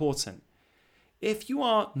that important? If you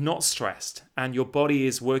are not stressed and your body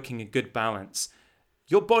is working in good balance,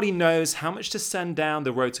 your body knows how much to send down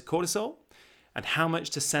the road to cortisol and how much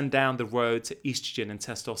to send down the road to estrogen and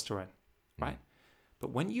testosterone, right? But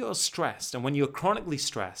when you're stressed and when you're chronically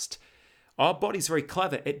stressed, our body's very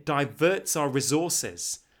clever. It diverts our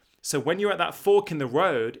resources. So when you're at that fork in the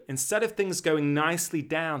road, instead of things going nicely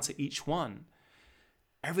down to each one,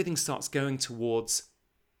 everything starts going towards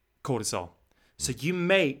cortisol. So you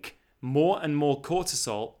make more and more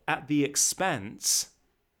cortisol at the expense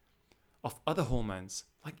of other hormones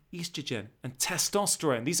like estrogen and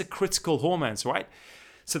testosterone. These are critical hormones, right?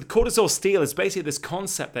 So the cortisol steal is basically this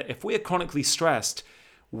concept that if we are chronically stressed,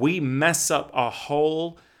 we mess up our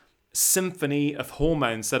whole symphony of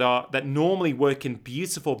hormones that normally work in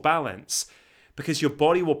beautiful balance, because your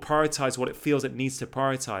body will prioritize what it feels it needs to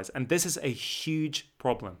prioritize. And this is a huge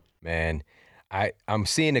problem. Man, I'm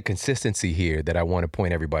seeing a consistency here that I want to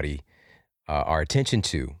point everybody our attention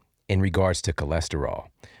to in regards to cholesterol,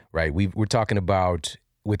 right? We're talking about,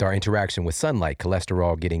 with our interaction with sunlight,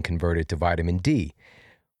 cholesterol getting converted to vitamin D,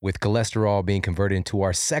 with cholesterol being converted into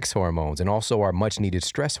our sex hormones and also our much needed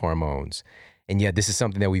stress hormones. And yet this is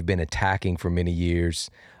something that we've been attacking for many years,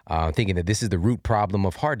 thinking that this is the root problem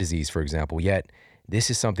of heart disease, for example. Yet this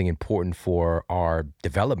is something important for our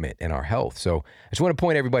development and our health. So I just want to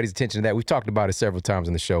point everybody's attention to that. We've talked about it several times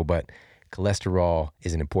on the show, but cholesterol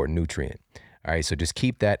is an important nutrient. All right, so just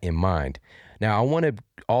keep that in mind. Now, I want to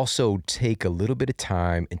also take a little bit of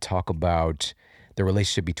time and talk about the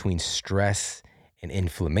relationship between stress and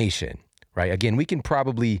inflammation, right? Again, we can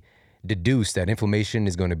probably deduce that inflammation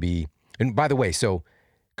is going to be, and by the way, so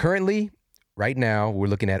currently, right now, we're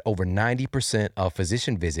looking at over 90% of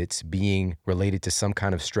physician visits being related to some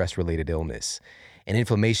kind of stress-related illness, and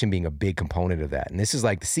inflammation being a big component of that. And this is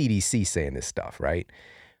like the CDC saying this stuff, right?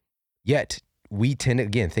 Yet, we tend to,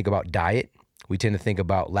 again, think about diet. We tend to think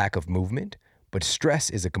about lack of movement, but stress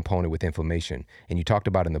is a component with inflammation. And you talked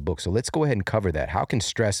about it in the book. So let's go ahead and cover that. How can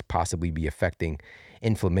stress possibly be affecting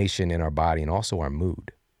inflammation in our body and also our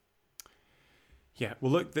mood? Yeah,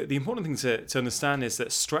 well, look, the important thing to understand is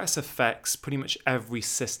that stress affects pretty much every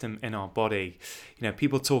system in our body.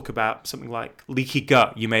 People talk about something like leaky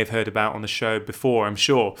gut, you may have heard about on the show before, I'm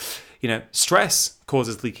sure. Stress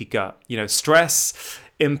causes leaky gut. Stress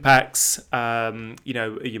impacts,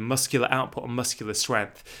 your muscular output and muscular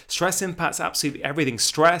strength. Stress impacts absolutely everything.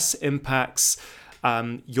 Stress impacts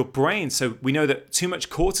your brain. So we know that too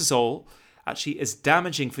much cortisol actually is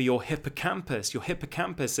damaging for your hippocampus. Your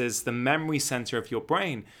hippocampus is the memory center of your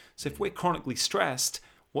brain. So if we're chronically stressed,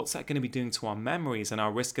 what's that going to be doing to our memories and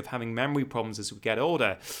our risk of having memory problems as we get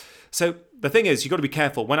older? So the thing is, you've got to be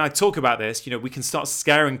careful. When I talk about this, we can start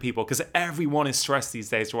scaring people because everyone is stressed these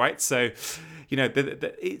days, right? So,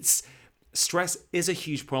 stress is a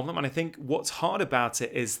huge problem. And I think what's hard about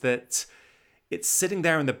it is that it's sitting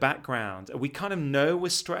there in the background. We kind of know we're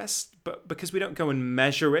stressed, but because we don't go and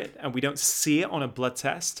measure it and we don't see it on a blood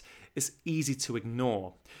test, it's easy to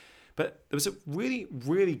ignore. But there was a really,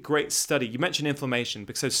 really great study. You mentioned inflammation,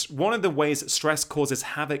 because one of the ways that stress causes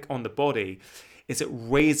havoc on the body is it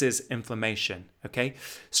raises inflammation, okay?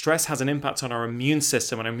 Stress has an impact on our immune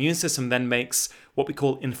system, and our immune system then makes what we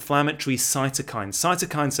call inflammatory cytokines.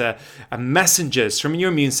 Cytokines are messengers from your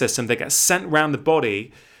immune system that get sent around the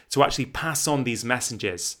body to actually pass on these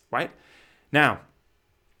messages, right? Now,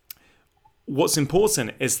 what's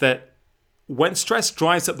important is that when stress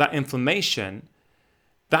drives up that inflammation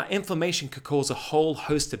could cause a whole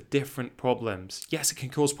host of different problems. Yes, it can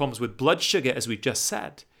cause problems with blood sugar, as we just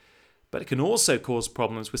said, but it can also cause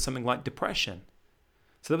problems with something like depression.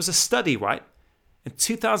 So there was a study, right, in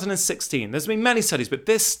 2016. There's been many studies, but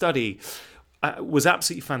this study was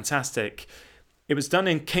absolutely fantastic. It was done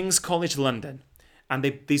in King's College London.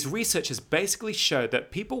 And these researchers basically showed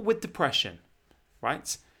that people with depression,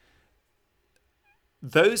 right,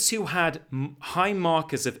 those who had high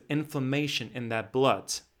markers of inflammation in their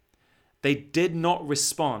blood, they did not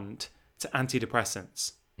respond to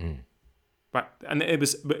antidepressants. Right, and it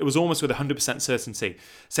was almost with 100% certainty.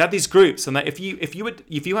 So they had these groups, and that if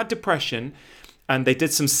you had depression, and they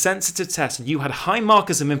did some sensitive tests, and you had high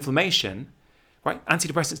markers of inflammation, right,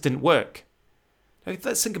 antidepressants didn't work. Now,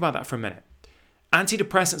 let's think about that for a minute.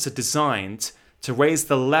 Antidepressants are designed to raise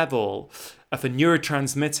the level of a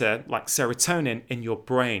neurotransmitter like serotonin in your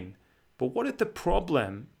brain. But what if the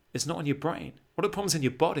problem is not in your brain? What if the problem's in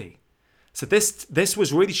your body? So this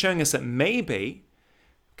was really showing us that maybe,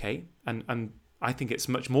 okay, and I think it's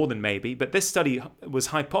much more than maybe, but this study was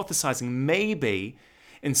hypothesizing maybe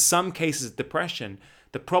in some cases of depression,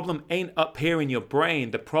 the problem ain't up here in your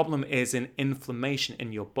brain, the problem is in inflammation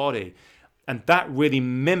in your body. And that really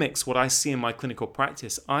mimics what I see in my clinical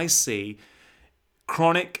practice. I see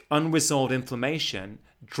chronic unresolved inflammation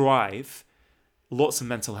drive lots of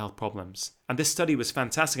mental health problems. And this study was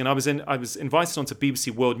fantastic. And I was invited onto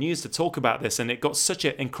BBC World News to talk about this, and it got such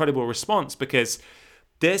an incredible response because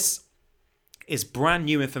this is brand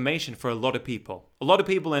new information for a lot of people. A lot of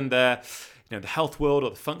people in the health world or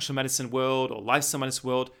the functional medicine world or lifestyle medicine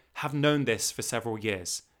world have known this for several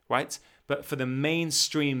years, right? But for the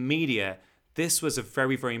mainstream media, this was a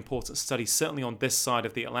very, very important study, certainly on this side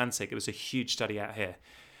of the Atlantic. It was a huge study out here.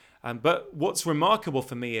 But what's remarkable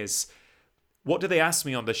for me is, what did they ask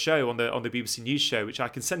me on the show, on the BBC News show, which I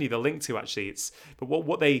can send you the link to actually. But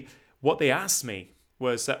what they asked me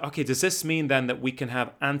was, okay, does this mean then that we can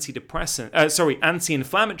have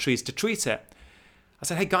anti-inflammatories to treat it? I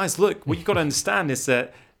said, hey guys, look, what you've got to understand is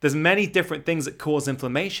that there's many different things that cause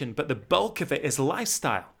inflammation, but the bulk of it is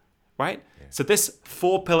lifestyle, right? Yeah. So this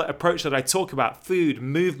 4-pillar approach that I talk about, food,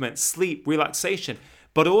 movement, sleep, relaxation,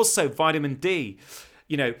 but also vitamin D,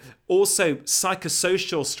 also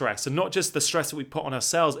psychosocial stress, and not just the stress that we put on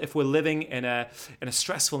ourselves if we're living in a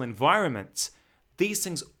stressful environment. These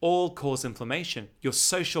things all cause inflammation. Your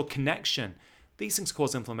social connection, these things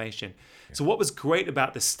cause inflammation. Yeah. So what was great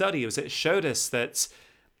about this study was it showed us that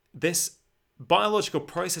this biological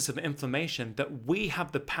process of inflammation that we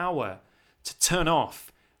have the power to turn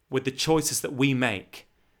off with the choices that we make,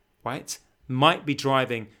 right, might be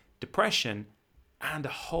driving depression and a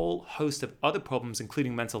whole host of other problems,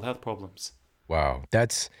 including mental health problems. Wow.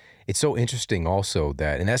 It's so interesting also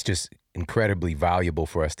and that's just incredibly valuable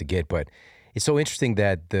for us to get, but it's so interesting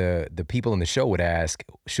that the people in the show would ask,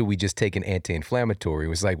 should we just take an anti-inflammatory? It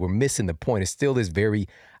was like, we're missing the point. It's still this very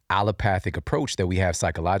allopathic approach that we have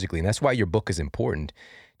psychologically. And that's why your book is important,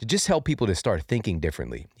 to just help people to start thinking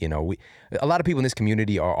differently. A lot of people in this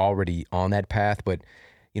community are already on that path, but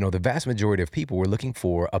the vast majority of people were looking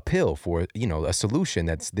for a pill, for, a solution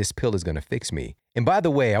this pill is going to fix me. And by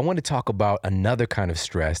the way, I want to talk about another kind of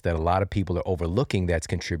stress that a lot of people are overlooking that's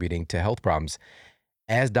contributing to health problems.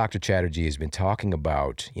 as Dr. Chatterjee has been talking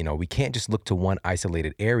about, we can't just look to one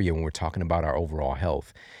isolated area when we're talking about our overall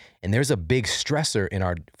health. And there's a big stressor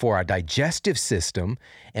for our digestive system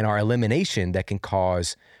and our elimination that can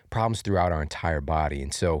cause problems throughout our entire body.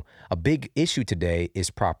 And so a big issue today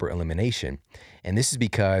is proper elimination. And this is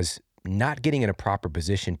because not getting in a proper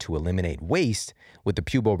position to eliminate waste with the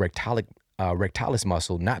puborectalis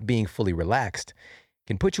muscle not being fully relaxed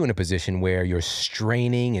can put you in a position where you're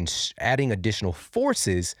straining and adding additional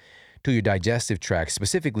forces to your digestive tract,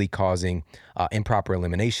 specifically causing improper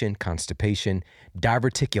elimination, constipation,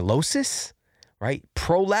 diverticulosis, right?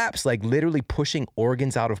 Prolapse, like literally pushing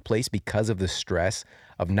organs out of place because of the stress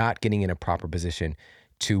of not getting in a proper position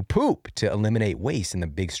to poop, to eliminate waste and the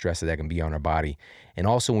big stress that can be on our body. And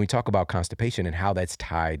also when we talk about constipation and how that's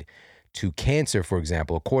tied to cancer, for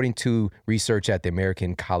example, according to research at the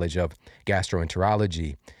American College of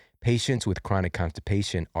Gastroenterology, patients with chronic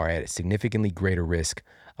constipation are at a significantly greater risk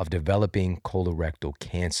of developing colorectal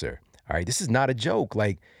cancer. All right, this is not a joke.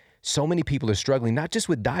 Like, so many people are struggling, not just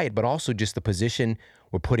with diet, but also just the position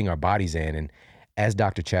we're putting our bodies in. And as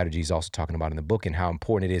Dr. Chatterjee is also talking about in the book, and how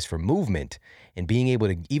important it is for movement and being able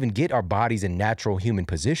to even get our bodies in natural human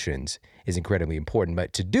positions is incredibly important.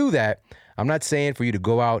 But to do that, I'm not saying for you to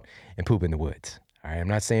go out and poop in the woods. All right, I'm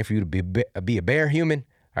not saying for you to be a bare human.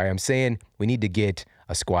 All right, I'm saying we need to get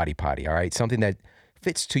a squatty potty. All right, something that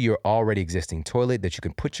fits to your already existing toilet that you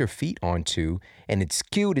can put your feet onto, and it's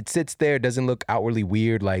cute. It sits there. It doesn't look outwardly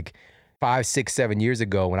weird like 5, 6, 7 years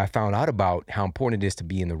ago when I found out about how important it is to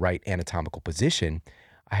be in the right anatomical position.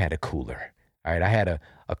 I had a cooler. All right, I had a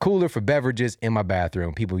cooler for beverages in my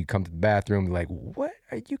bathroom. People would come to the bathroom like, what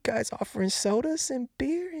are you guys offering sodas and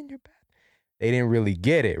beer in your bathroom? They didn't really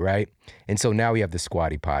get it, right? And so now we have the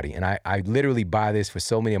squatty potty. And I literally buy this for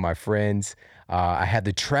so many of my friends. I had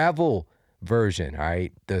the travel version, all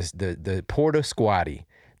right? The Porta Squatty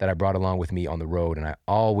that I brought along with me on the road. And I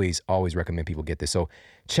always recommend people get this. So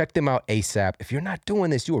check them out ASAP. If you're not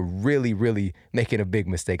doing this, you are really, really making a big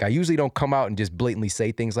mistake. I usually don't come out and just blatantly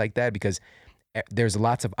say things like that because there's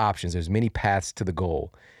lots of options. There's many paths to the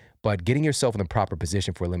goal. But getting yourself in the proper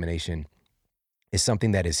position for elimination is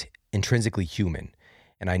something that is intrinsically human.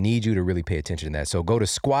 And I need you to really pay attention to that. So go to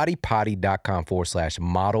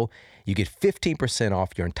squattypotty.com/model. You get 15%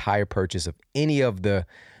 off your entire purchase of any of the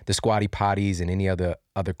squatty potties and any other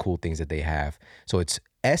cool things that they have. So it's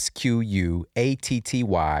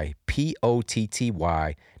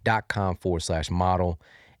squattypotty.com/model.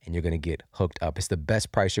 And you're going to get hooked up. It's the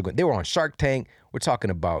best price they were on Shark Tank. We're talking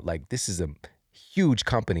about like, this is a huge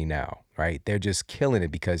company now, right? They're just killing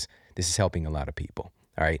it because this is helping a lot of people.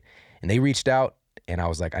 All right. And they reached out and I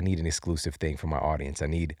was like, I need an exclusive thing for my audience. I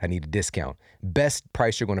need a discount. Best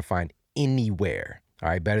price you're going to find anywhere. All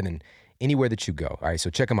right. Better than anywhere that you go. All right. So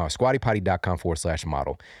check them out.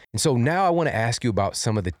 squattypotty.com/model. And so now I want to ask you about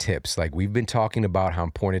some of the tips. Like, we've been talking about how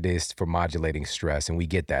important it is for modulating stress, and we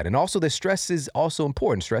get that. And also that stress is also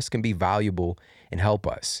important. Stress can be valuable and help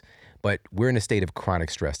us. But we're in a state of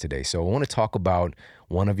chronic stress today. So I want to talk about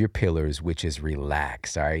one of your pillars, which is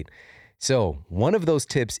relax. All right. So one of those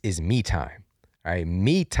tips is me time. All right.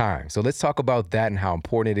 Me time. So let's talk about that and how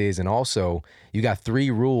important it is. And also, you got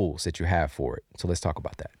 3 rules that you have for it. So let's talk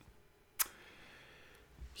about that.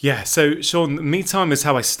 Yeah, so Sean, me time is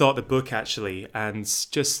how I start the book actually, and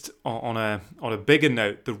just on a bigger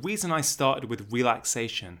note, the reason I started with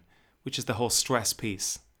relaxation, which is the whole stress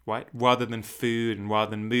piece, right, rather than food and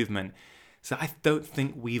rather than movement, so I don't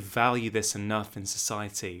think we value this enough in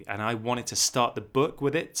society, and I wanted to start the book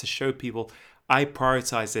with it to show people I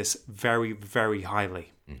prioritize this very, very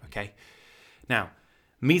highly. Okay, now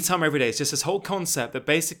me time every day is just this whole concept that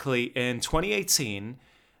basically in 2018.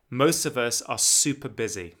 Most of us are super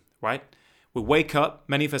busy, right? We wake up,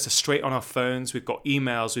 many of us are straight on our phones. We've got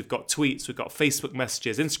emails, we've got tweets, we've got Facebook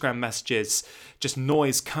messages, Instagram messages, just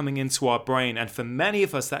noise coming into our brain. And for many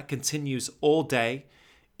of us, that continues all day.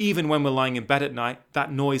 Even when we're lying in bed at night,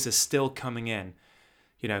 that noise is still coming in,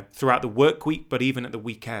 throughout the work week, but even at the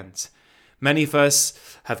weekend. Many of us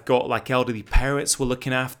have got like elderly parents we're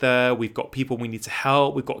looking after. We've got people we need to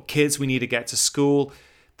help. We've got kids we need to get to school.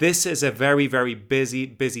 This is a very, very busy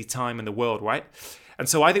time in the world, right? And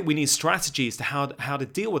so I think we need strategies to how to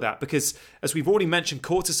deal with that, because as we've already mentioned,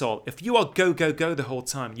 cortisol, if you are go the whole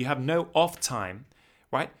time, you have no off time,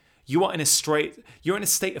 right? You're in a state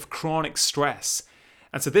of chronic stress.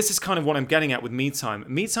 And so this is kind of what I'm getting at with me time.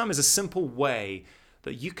 Me time is a simple way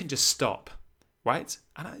that you can just stop, right?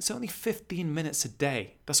 And it's only 15 minutes a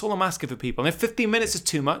day. That's all I'm asking for people. And if 15 minutes is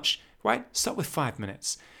too much, right? Start with 5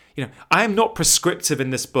 minutes. I am not prescriptive in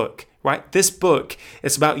this book, right? This book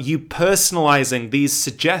is about you personalizing these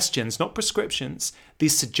suggestions, not prescriptions,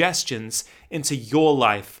 these suggestions into your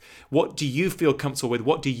life. What do you feel comfortable with?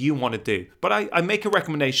 What do you want to do? But I make a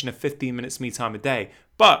recommendation of 15 minutes me time a day.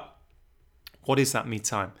 But what is that me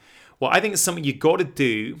time? Well, I think it's something you got to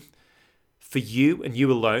do for you and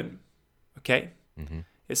you alone, okay? Mm-hmm.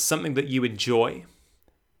 It's something that you enjoy,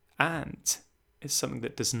 and it's something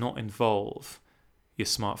that does not involve your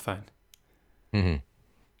smartphone. Mm-hmm. And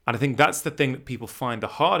I think that's the thing that people find the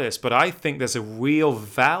hardest. But I think there's a real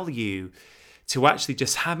value to actually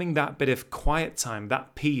just having that bit of quiet time,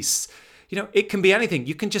 that peace. It can be anything.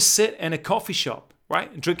 You can just sit in a coffee shop,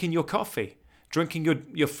 right? Drinking your coffee, drinking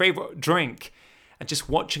your favorite drink, and just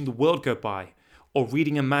watching the world go by, or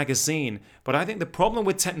reading a magazine. But I think the problem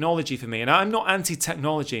with technology for me, and I'm not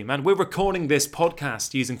anti-technology, man. We're recording this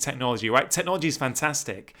podcast using technology, right? Technology is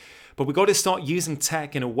fantastic. But we've got to start using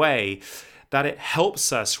tech in a way that it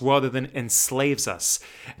helps us rather than enslaves us.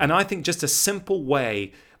 And I think just a simple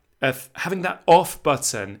way of having that off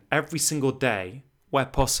button every single day, where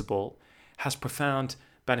possible, has profound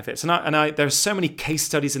benefits. And there are so many case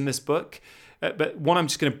studies in this book, but one I'm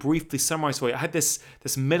just going to briefly summarize for you. I had this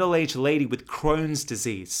middle-aged lady with Crohn's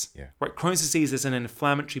disease. Yeah. Right? Crohn's disease is an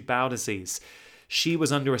inflammatory bowel disease. She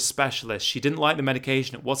was under a specialist. She didn't like the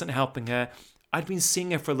medication. It wasn't helping her. I'd been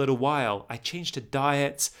seeing her for a little while. I changed her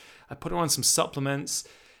diet. I put her on some supplements.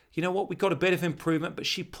 You know what? We got a bit of improvement, but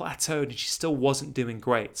she plateaued and she still wasn't doing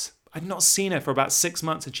great. I'd not seen her for about 6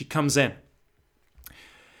 months, and she comes in.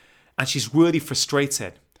 And she's really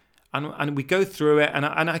frustrated. And we go through it, and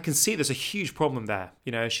I can see there's a huge problem there.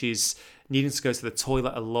 She's needing to go to the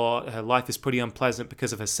toilet a lot. Her life is pretty unpleasant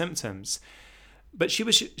because of her symptoms. But she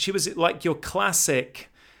was like your classic,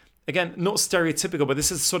 again, not stereotypical, but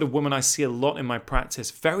this is the sort of woman I see a lot in my practice.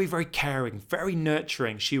 Very, very caring, very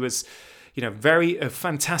nurturing. She was, a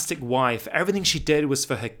fantastic wife. Everything she did was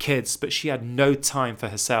for her kids, but she had no time for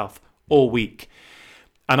herself all week.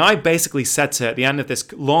 And I basically said to her at the end of this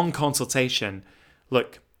long consultation,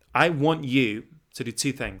 look, I want you to do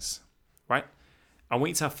two things, right? I want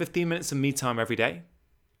you to have 15 minutes of me time every day,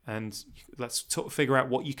 and let's figure out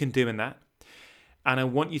what you can do in that. And I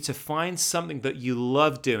want you to find something that you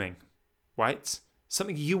love doing, right?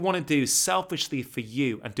 Something you want to do selfishly for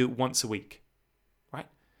you, and do it once a week, right?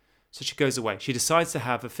 So she goes away. She decides to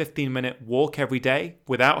have a 15-minute walk every day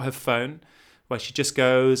without her phone, where she just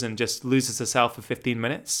goes and just loses herself for 15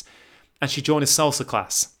 minutes. And she joined a salsa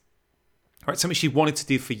class, right? Something she wanted to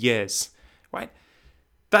do for years, right?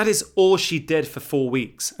 That is all she did for 4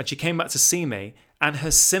 weeks. And she came back to see me, and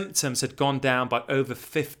her symptoms had gone down by over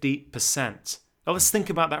 50%. Now let's think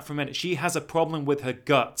about that for a minute. She has a problem with her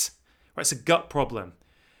gut, right? It's a gut problem.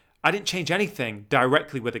 I didn't change anything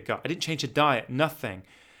directly with her gut. I didn't change her diet, nothing.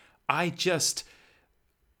 I just,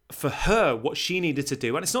 for her, what she needed to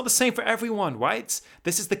do, and it's not the same for everyone, right?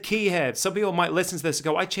 This is the key here. Some people might listen to this and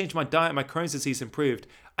go, I changed my diet, my Crohn's disease improved.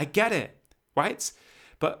 I get it, right?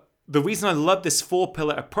 But the reason I love this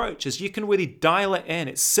 4-pillar approach is you can really dial it in.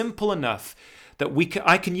 It's simple enough that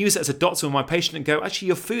I can use it as a doctor with my patient and go, actually,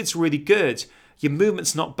 your food's really good. Your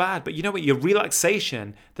movement's not bad, but you know what? Your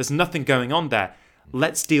relaxation, there's nothing going on there.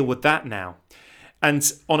 Let's deal with that now.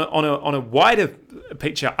 And on a wider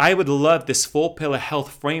picture, I would love this 4-pillar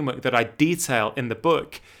health framework that I detail in the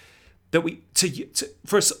book, that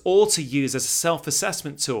for us all to use as a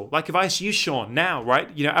self-assessment tool. Like if I ask you, Sean, now, right?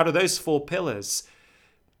 Out of those 4 pillars,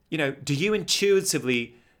 do you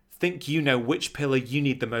intuitively think which pillar you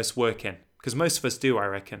need the most work in? Because most of us do, I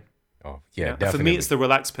reckon. Oh, yeah, definitely. For me, it's the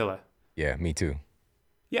relax pillar. Yeah, me too.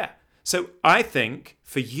 Yeah. So I think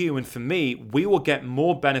for you and for me, we will get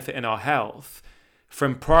more benefit in our health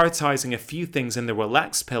from prioritizing a few things in the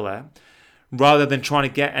relax pillar rather than trying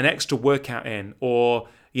to get an extra workout in or,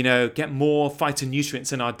 get more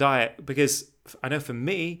phytonutrients in our diet. Because I know for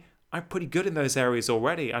me, I'm pretty good in those areas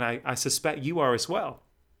already. And I suspect you are as well.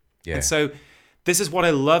 Yeah. And so this is what I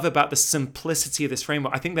love about the simplicity of this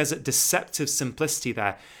framework. I think there's a deceptive simplicity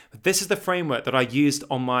there. This is the framework that I used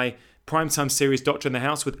on my Primetime series, Doctor in the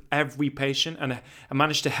House, with every patient. And I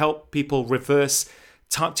managed to help people reverse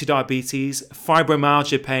type 2 diabetes,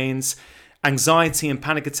 fibromyalgia pains, anxiety and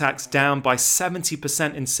panic attacks down by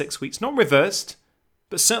 70% in 6 weeks. Not reversed,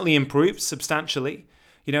 but certainly improved substantially.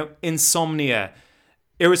 Insomnia,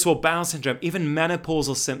 irritable bowel syndrome, even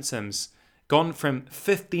menopausal symptoms, gone from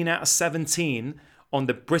 15 out of 17 on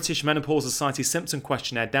the British Menopausal Society Symptom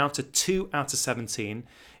Questionnaire down to 2 out of 17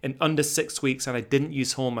 in under 6 weeks. And I didn't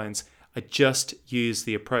use hormones. I just used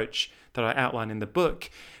the approach that I outline in the book,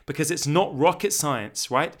 because it's not rocket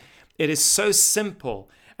science, right? It is so simple.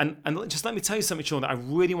 And just let me tell you something, Sean, that I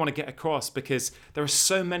really want to get across, because there are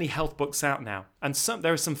so many health books out now. And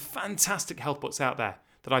there are some fantastic health books out there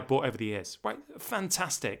that I've bought over the years, right?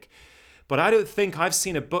 Fantastic. But I don't think I've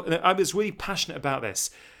seen a book. I was really passionate about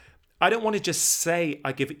this. I don't want to just say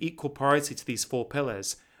I give equal priority to these 4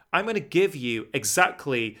 pillars. I'm going to give you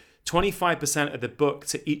exactly 25% of the book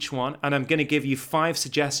to each one, and I'm going to give you 5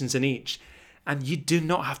 suggestions in each. And you do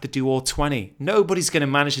not have to do all 20. Nobody's going to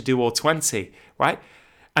manage to do all 20, right?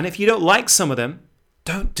 And if you don't like some of them,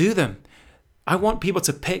 don't do them. I want people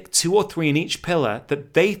to pick 2 or 3 in each pillar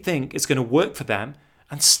that they think is going to work for them,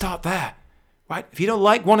 and start there, right? If you don't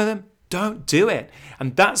like one of them, don't do it.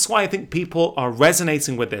 And that's why I think people are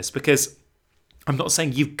resonating with this, because I'm not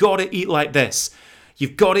saying you've got to eat like this.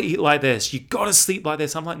 You've got to eat like this. You've got to sleep like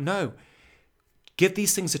this. I'm like, no. Give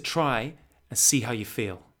these things a try and see how you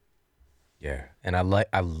feel. Yeah. And I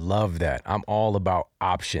love that. I'm all about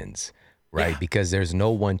options, right? Yeah. Because there's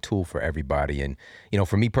no one tool for everybody. And,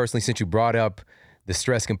 for me personally, since you brought up the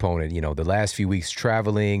stress component, the last few weeks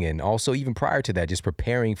traveling, and also even prior to that, just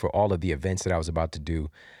preparing for all of the events that I was about to do,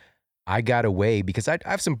 I got away because I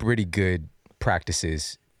have some pretty good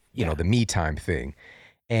practices, the me time thing.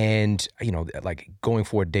 And, like going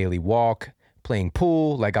for a daily walk, playing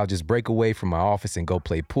pool, like I'll just break away from my office and go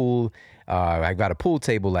play pool. I got a pool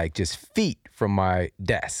table, like just feet from my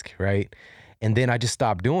desk, right? And then I just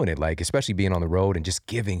stopped doing it, like especially being on the road and just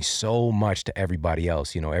giving so much to everybody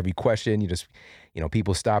else. Every question,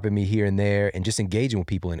 people stopping me here and there, and just engaging with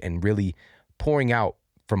people and really pouring out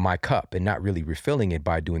from my cup and not really refilling it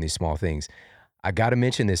by doing these small things. I got to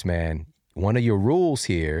mention this, man. One of your rules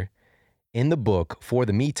here in the book for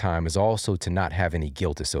the me time is also to not have any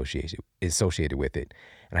guilt associated with it.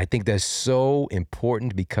 And I think that's so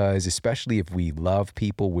important, because especially if we love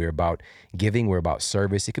people, we're about giving, we're about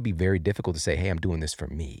service. It could be very difficult to say, hey, I'm doing this for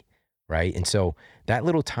me, right? And so that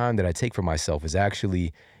little time that I take for myself is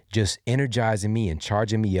actually just energizing me and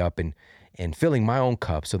charging me up and filling my own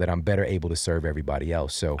cup so that I'm better able to serve everybody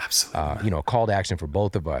else. So, a call to action for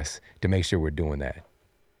both of us to make sure we're doing that.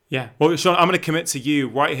 Yeah. Well, Sean, I'm going to commit to you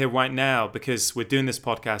right here, right now, because we're doing this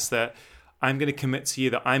podcast, that I'm going to commit to you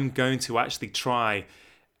that I'm going to actually try,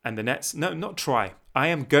 and I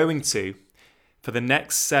am going to, for the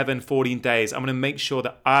next 14 days, I'm going to make sure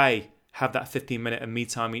that I have that 15-minute of me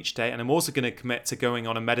time each day. And I'm also going to commit to going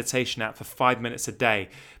on a meditation app for 5 minutes a day,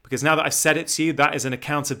 because now that I've said it to you, that is an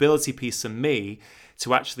accountability piece for me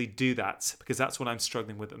to actually do that, because that's what I'm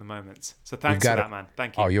struggling with at the moment. So thanks for that, man.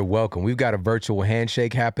 Thank you. Oh, you're welcome. We've got a virtual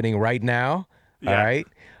handshake happening right now. Yeah. All right.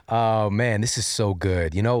 Oh, man, this is so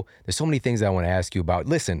good. There's so many things I want to ask you about.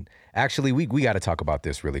 Listen, actually, we got to talk about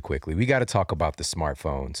this really quickly. We got to talk about the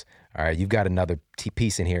smartphones. All right. You've got another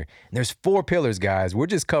piece in here. And there's 4 pillars, guys. We're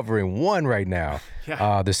just covering one right now.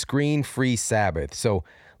 Yeah. The screen-free Sabbath. So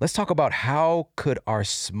let's talk about how could our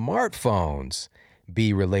smartphones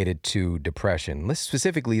be related to depression. Let's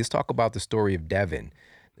talk about the story of Devin,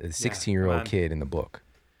 the 16-year-old kid in the book.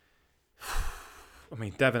 I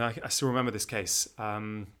mean, Devin, I still remember this case.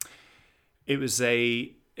 It was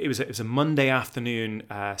a Monday afternoon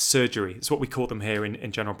surgery. It's what we call them here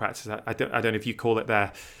in general practice. I don't know if you call it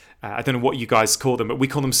there. I don't know what you guys call them, but we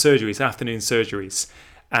call them surgeries, afternoon surgeries.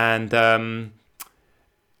 And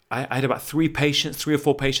I had about 3 or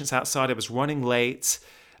 4 patients outside. I was running late.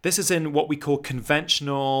 This is in what we call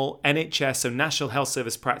conventional NHS, so National Health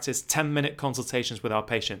Service practice, 10-minute consultations with our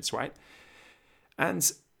patients, right?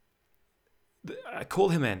 And I call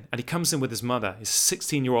him in, and he comes in with his mother. He's a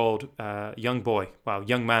 16-year-old young boy,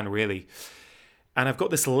 young man, really. And I've got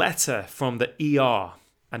this letter from the ER.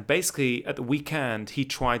 And basically, at the weekend, he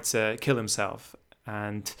tried to kill himself,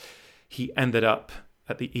 and he ended up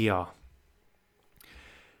at the ER.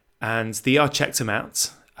 And the ER checked him out,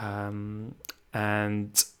 and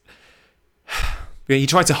he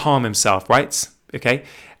tried to harm himself, right? Okay.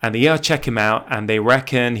 And the ER checked him out, and they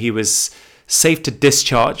reckon he was safe to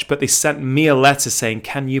discharge, but they sent me a letter saying,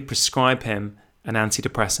 can you prescribe him an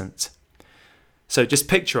antidepressant? So just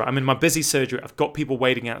picture it. I'm in my busy surgery. I've got people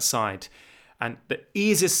waiting outside. And the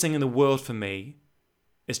easiest thing in the world for me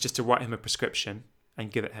is just to write him a prescription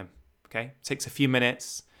and give it him. Okay. It takes a few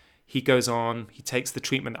minutes. He goes on. He takes the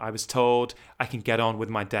treatment that I was told. I can get on with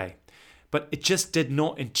my day. But it just did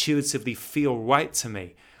not intuitively feel right to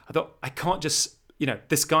me. I thought, I can't just,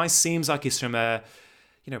 this guy seems like he's from a,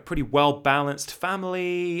 pretty well-balanced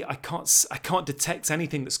family. I can't detect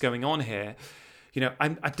anything that's going on here.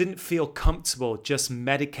 I didn't feel comfortable just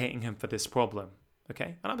medicating him for this problem.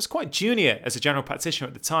 Okay. And I was quite junior as a general practitioner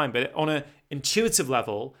at the time, but on an intuitive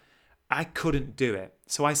level, I couldn't do it.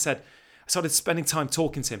 So I started spending time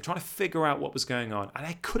talking to him, trying to figure out what was going on. And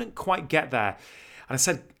I couldn't quite get there. And I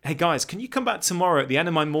said, hey guys, can you come back tomorrow at the end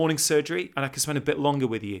of my morning surgery and I can spend a bit longer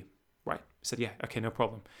with you? Right. I said, yeah, okay, no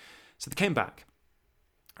problem. So they came back.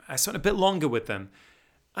 I spent a bit longer with them.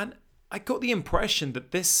 And I got the impression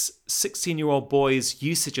that this 16-year-old boy's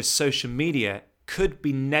usage of social media could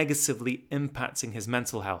be negatively impacting his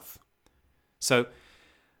mental health. So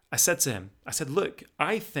I said to him, look,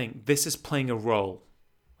 I think this is playing a role.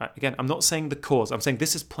 Right? Again, I'm not saying the cause. I'm saying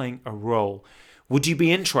this is playing a role. Would you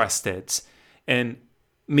be interested in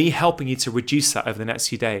me helping you to reduce that over the next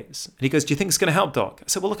few days? And he goes, do you think it's going to help, Doc? I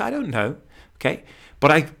said, well, look, I don't know. Okay.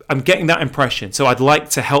 But I'm getting that impression. So I'd like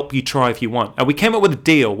to help you try if you want. And we came up with a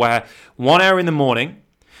deal where 1 hour in the morning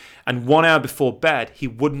and 1 hour before bed, he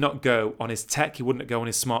would not go on his tech. He wouldn't go on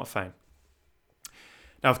his smartphone.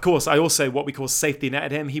 Now, of course, I also what we call safety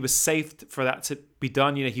netted him. He was safe for that to be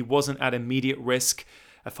done. He wasn't at immediate risk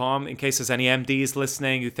of harm. In case there's any MDs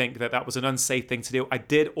listening who think that that was an unsafe thing to do, I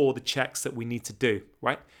did all the checks that we need to do,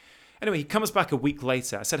 right? Anyway, he comes back a week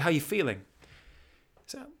later. I said, how are you feeling? He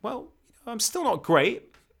said, well, I'm still not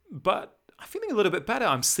great, but I'm feeling a little bit better.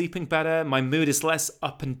 I'm sleeping better. My mood is less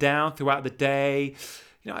up and down throughout the day.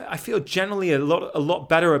 I feel generally a lot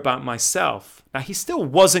better about myself. Now, he still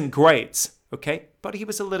wasn't great, okay? But he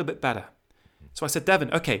was a little bit better. So I said,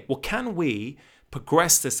 Devin, okay, well, can we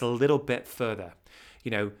progress this a little bit further? Do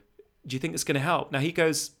you think it's going to help? Now he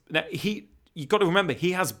goes, you got to remember,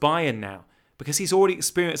 he has buy-in now because he's already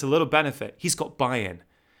experienced a little benefit. He's got buy-in.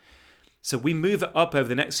 So we move it up over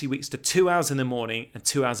the next few weeks to 2 hours in the morning and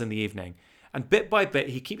 2 hours in the evening. And bit by bit,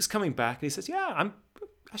 he keeps coming back and he says, yeah, I'm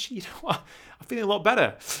feeling a lot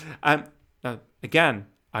better. Now, again,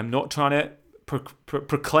 I'm not trying to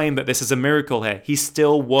proclaim that this is a miracle here. He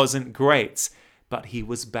still wasn't great, but he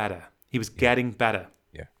was better. He was getting better.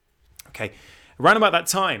 Yeah. Okay. Around about that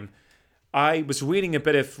time, I was reading a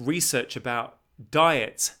bit of research about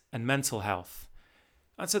diet and mental health.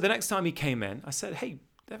 And so the next time he came in, I said, hey,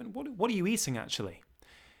 Devin, what are you eating actually?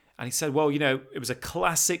 And he said, well, it was a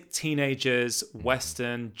classic teenager's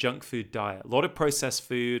Western junk food diet. A lot of processed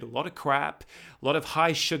food, a lot of crap, a lot of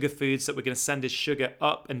high sugar foods that were going to send his sugar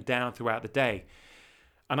up and down throughout the day.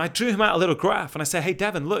 And I drew him out a little graph and I said, hey,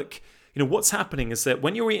 Devin, look, what's happening is that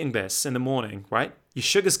when you're eating this in the morning, right, your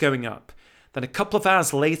sugar's going up. Then a couple of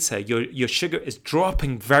hours later, your sugar is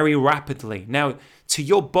dropping very rapidly. Now, to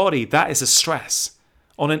your body, that is a stress.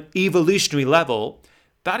 On an evolutionary level,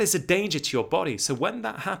 that is a danger to your body. So when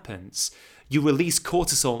that happens, you release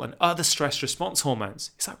cortisol and other stress response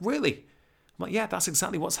hormones. He's like, really? I'm like, yeah, that's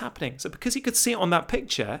exactly what's happening. So because he could see it on that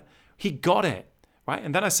picture, he got it, right?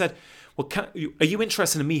 And then I said, well, are you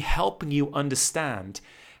interested in me helping you understand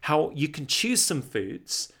how you can choose some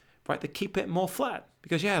foods, right, that keep it more flat?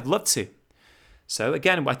 Because yeah, I'd love to. So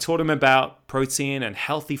again, I taught him about protein and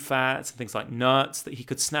healthy fats and things like nuts that he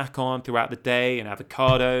could snack on throughout the day and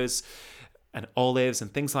avocados and olives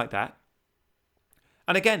and things like that.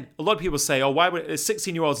 And again, a lot of people say, oh, why would a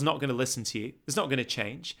 16-year-old's not going to listen to you? It's not going to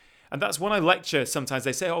change. And that's when I lecture, sometimes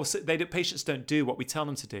they say, oh, patients don't do what we tell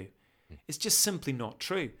them to do. It's just simply not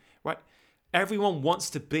true, right? Everyone wants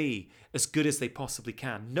to be as good as they possibly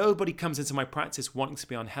can. Nobody comes into my practice wanting to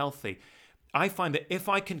be unhealthy. I find that if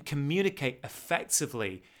I can communicate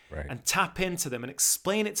effectively and tap into them and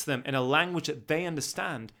explain it to them in a language that they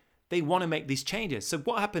understand, they want to make these changes. So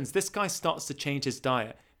what happens? This guy starts to change his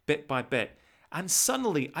diet bit by bit. And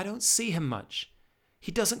suddenly, I don't see him much.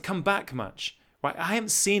 He doesn't come back much. Right? I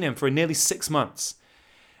haven't seen him for nearly 6 months.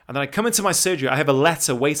 And then I come into my surgery, I have a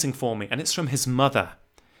letter waiting for me, and it's from his mother.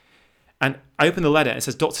 And I open the letter, and it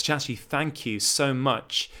says, Dr. Chatterjee, thank you so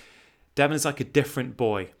much. Devin is like a different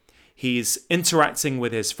boy. He's interacting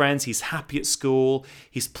with his friends. He's happy at school.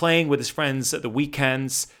 He's playing with his friends at the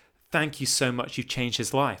weekends. Thank you so much. You've changed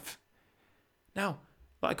his life. Now,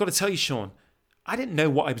 I've got to tell you, Sean, I didn't know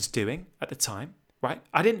what I was doing at the time, right?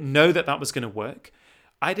 I didn't know that was going to work.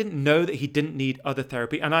 I didn't know that he didn't need other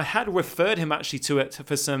therapy. And I had referred him actually to it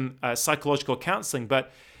for some psychological counseling,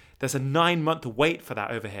 but there's a 9-month wait for that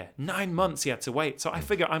over here. 9 months he had to wait. So I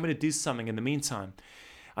figured I'm going to do something in the meantime.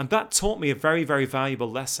 And that taught me a very, very valuable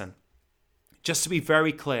lesson. Just to be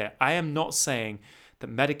very clear, I am not saying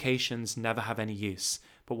that medications never have any use.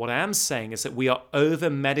 But what I am saying is that we are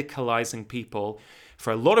over-medicalizing people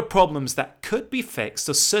for a lot of problems that could be fixed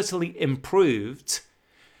or certainly improved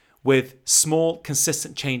with small,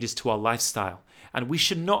 consistent changes to our lifestyle. And we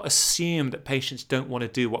should not assume that patients don't want to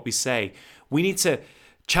do what we say. We need to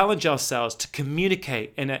challenge ourselves to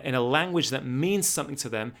communicate in a language that means something to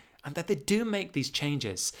them and that they do make these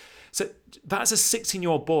changes. So that's a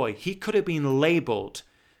 16-year-old boy. He could have been labeled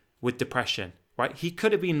with depression, right? He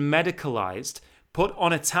could have been medicalized, put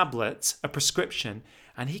on a tablet a prescription,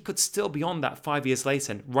 and he could still be on that 5 years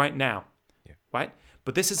later, right now, right?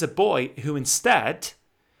 But this is a boy who instead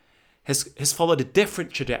has followed a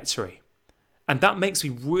different trajectory. And that makes me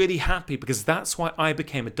really happy, because that's why I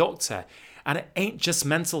became a doctor. And it ain't just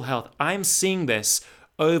mental health. I'm seeing this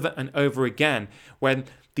over and over again, when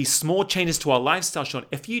these small changes to our lifestyle, Sean,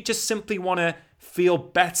 if you just simply want to feel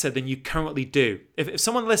better than you currently do, if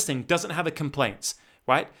someone listening doesn't have a complaint,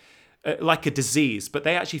 right, like a disease, but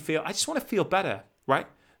they actually feel, I just want to feel better, right?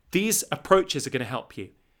 These approaches are going to help you.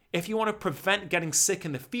 If you want to prevent getting sick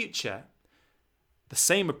in the future, the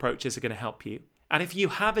same approaches are going to help you. And if you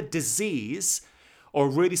have a disease or a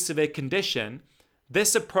really severe condition,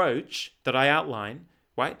 this approach that I outline,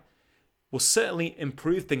 right, will certainly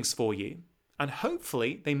improve things for you. And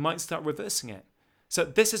hopefully they might start reversing it. So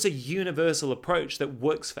this is a universal approach that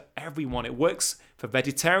works for everyone. It works for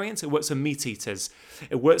vegetarians. It works for meat eaters.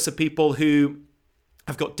 It works for people who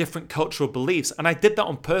have got different cultural beliefs. And I did that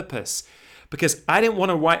on purpose, because I didn't want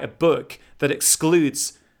to write a book that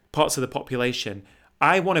excludes parts of the population.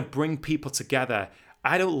 I want to bring people together.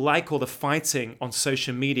 I don't like all the fighting on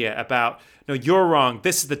social media about, no, you're wrong,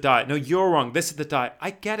 this is the diet. No, you're wrong, this is the diet.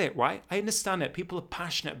 I get it, right? I understand it. People are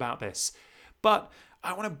passionate about this. But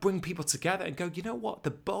I want to bring people together and go, you know what? The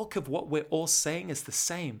bulk of what we're all saying is the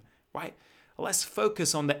same, right? Let's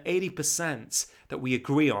focus on the 80% that we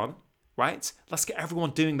agree on, right? Let's get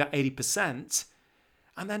everyone doing that 80%.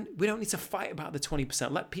 And then we don't need to fight about the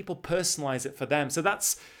 20%. Let people personalize it for them. So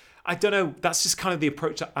that's, I don't know, that's just kind of the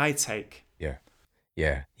approach that I take. Yeah.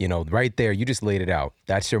 Yeah. You know, right there, you just laid it out.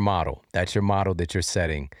 That's your model. That's your model that you're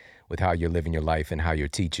setting with how you're living your life and how you're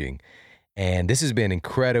teaching. And this has been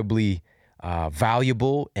incredibly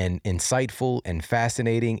valuable and insightful and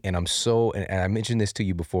fascinating. And and I mentioned this to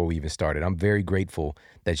you before we even started, I'm very grateful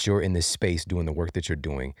that you're in this space doing the work that you're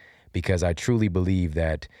doing, because I truly believe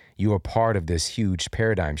that you are part of this huge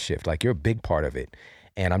paradigm shift. Like, you're a big part of it.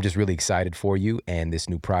 And I'm just really excited for you and this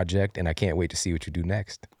new project. And I can't wait to see what you do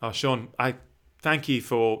next. Oh, Sean, I thank you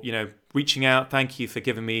for, reaching out. Thank you for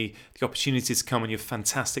giving me the opportunity to come on your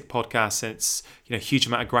fantastic podcast. It's, a huge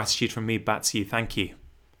amount of gratitude from me back to you. Thank you.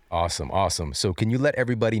 Awesome. So can you let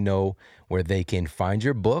everybody know where they can find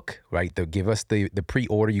your book, right? They'll give us the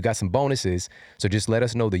pre-order. You got some bonuses. So just let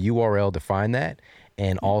us know the URL to find that.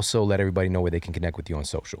 And also let everybody know where they can connect with you on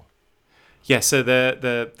social. Yeah, so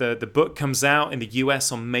the book comes out in the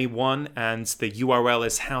US on May 1, and the URL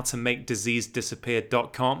is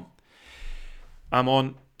howtomakediseasedisappear.com. I'm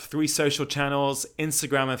on 3 social channels.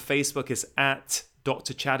 Instagram and Facebook is at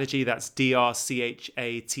Dr. Chatterjee. That's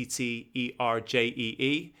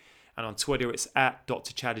DrChatterjee. And on Twitter, it's at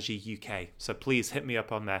Dr. Chatterjee UK. So please hit me up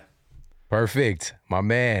on there. Perfect. My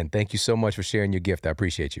man, thank you so much for sharing your gift. I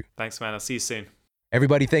appreciate you. Thanks, man. I'll see you soon.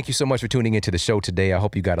 Everybody, thank you so much for tuning into the show today. I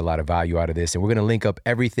hope you got a lot of value out of this. And we're going to link up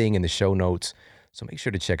everything in the show notes. So make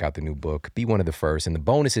sure to check out the new book. Be one of the first. And the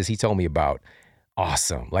bonuses he told me about,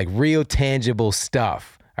 awesome. Like real tangible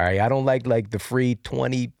stuff. All right. I don't like the free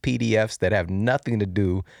 20 PDFs that have nothing to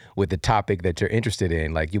do with the topic that you're interested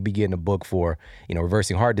in. Like, you'll be getting a book for,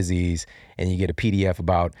 reversing heart disease, and you get a PDF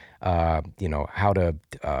about, how to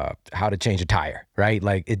change a tire, right?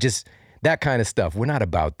 Like, it just, that kind of stuff. We're not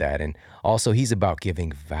about that. And also, he's about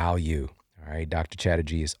giving value. All right. Dr.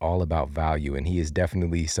 Chatterjee is all about value, and he is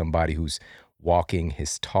definitely somebody who's walking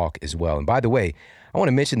his talk as well. And by the way, I want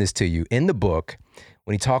to mention this to you. In the book,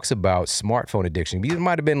 when he talks about smartphone addiction, you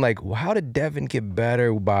might have been like, well, how did Devin get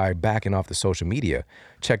better by backing off the social media?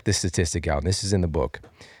 Check this statistic out. And this is in the book.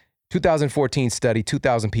 2014 study,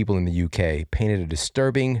 2,000 people in the UK painted a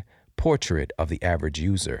disturbing portrait of the average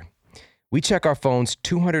user. We check our phones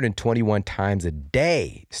 221 times a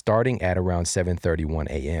day, starting at around 7:31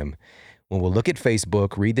 a.m. when we'll look at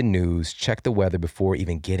Facebook, read the news, check the weather before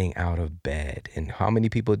even getting out of bed. And how many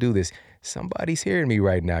people do this? Somebody's hearing me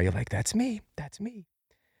right now. You're like, that's me. That's me.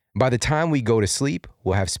 By the time we go to sleep,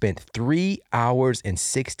 we'll have spent 3 hours and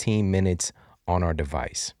 16 minutes on our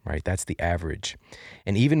device, right? That's the average.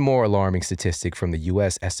 An even more alarming statistic from the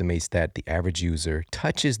US estimates that the average user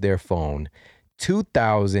touches their phone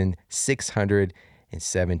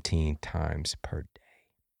 2,617 times per day.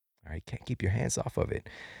 All right, can't keep your hands off of it.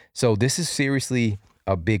 So this is seriously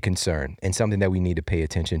a big concern and something that we need to pay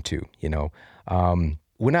attention to.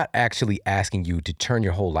 We're not actually asking you to turn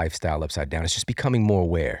your whole lifestyle upside down. It's just becoming more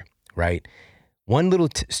aware, right? One little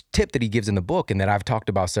tip that he gives in the book, and that I've talked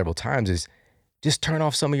about several times, is just turn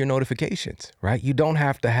off some of your notifications, right? You don't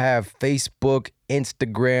have to have Facebook,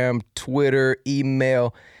 Instagram, Twitter,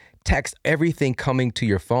 email, text, everything coming to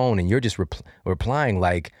your phone, and you're just replying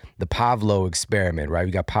like the Pavlov experiment, right?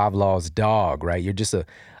 We got Pavlov's dog, right? You're just a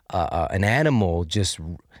an animal just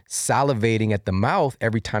salivating at the mouth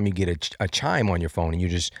every time you get a chime on your phone, and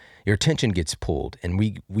your attention gets pulled. And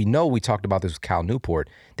we know, we talked about this with Cal Newport,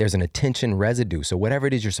 there's an attention residue. So whatever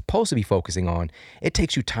it is you're supposed to be focusing on, it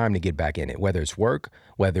takes you time to get back in it, whether it's work,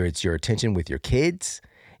 whether it's your attention with your kids,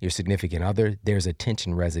 your significant other, there's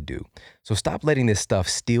attention residue. So stop letting this stuff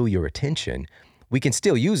steal your attention. We can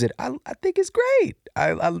still use it. I think it's great.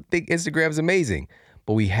 I think Instagram's amazing,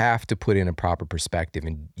 but we have to put in a proper perspective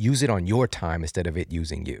and use it on your time instead of it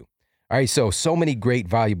using you. All right, so many great,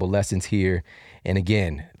 valuable lessons here. And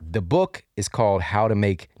again, the book is called How to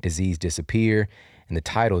Make Disease Disappear. And the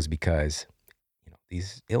title is because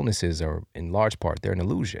these illnesses are, in large part, they're an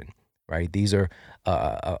illusion, right? These are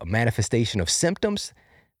a manifestation of symptoms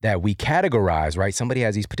that we categorize, right? Somebody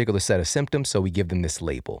has these particular set of symptoms, so we give them this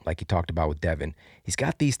label, like you talked about with Devin. He's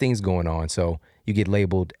got these things going on, so you get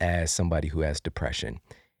labeled as somebody who has depression.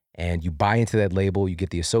 And you buy into that label, you get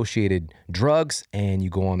the associated drugs, and you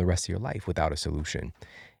go on the rest of your life without a solution.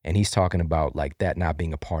 And he's talking about like that not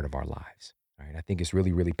being a part of our lives. All right, I think it's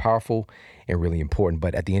really, really powerful and really important.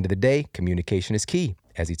 But at the end of the day, communication is key,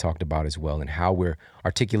 as he talked about as well, and how we're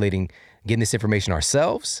articulating, getting this information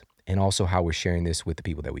ourselves, and also how we're sharing this with the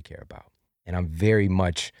people that we care about. And I'm very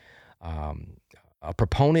much a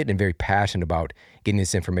proponent and very passionate about getting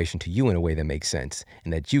this information to you in a way that makes sense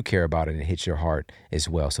and that you care about it and it hits your heart as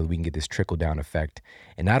well, so that we can get this trickle-down effect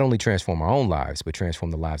and not only transform our own lives, but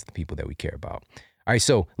transform the lives of the people that we care about. All right,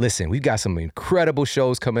 so listen, we've got some incredible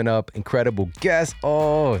shows coming up, incredible guests.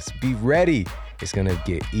 Oh, be ready. It's going to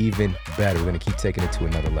get even better. We're going to keep taking it to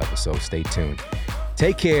another level, so stay tuned.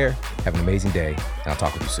 Take care. Have an amazing day, and I'll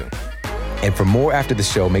talk with you soon. And for more after the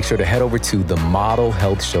show, make sure to head over to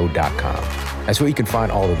themodelhealthshow.com. That's where you can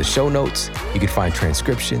find all of the show notes. You can find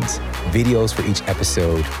transcriptions, videos for each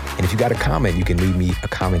episode. And if you got a comment, you can leave me a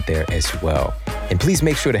comment there as well. And please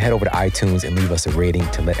make sure to head over to iTunes and leave us a rating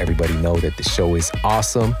to let everybody know that the show is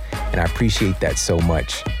awesome. And I appreciate that so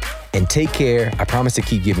much. And take care. I promise to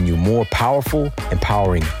keep giving you more powerful,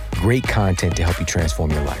 empowering, great content to help you transform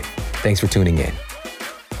your life. Thanks for tuning in.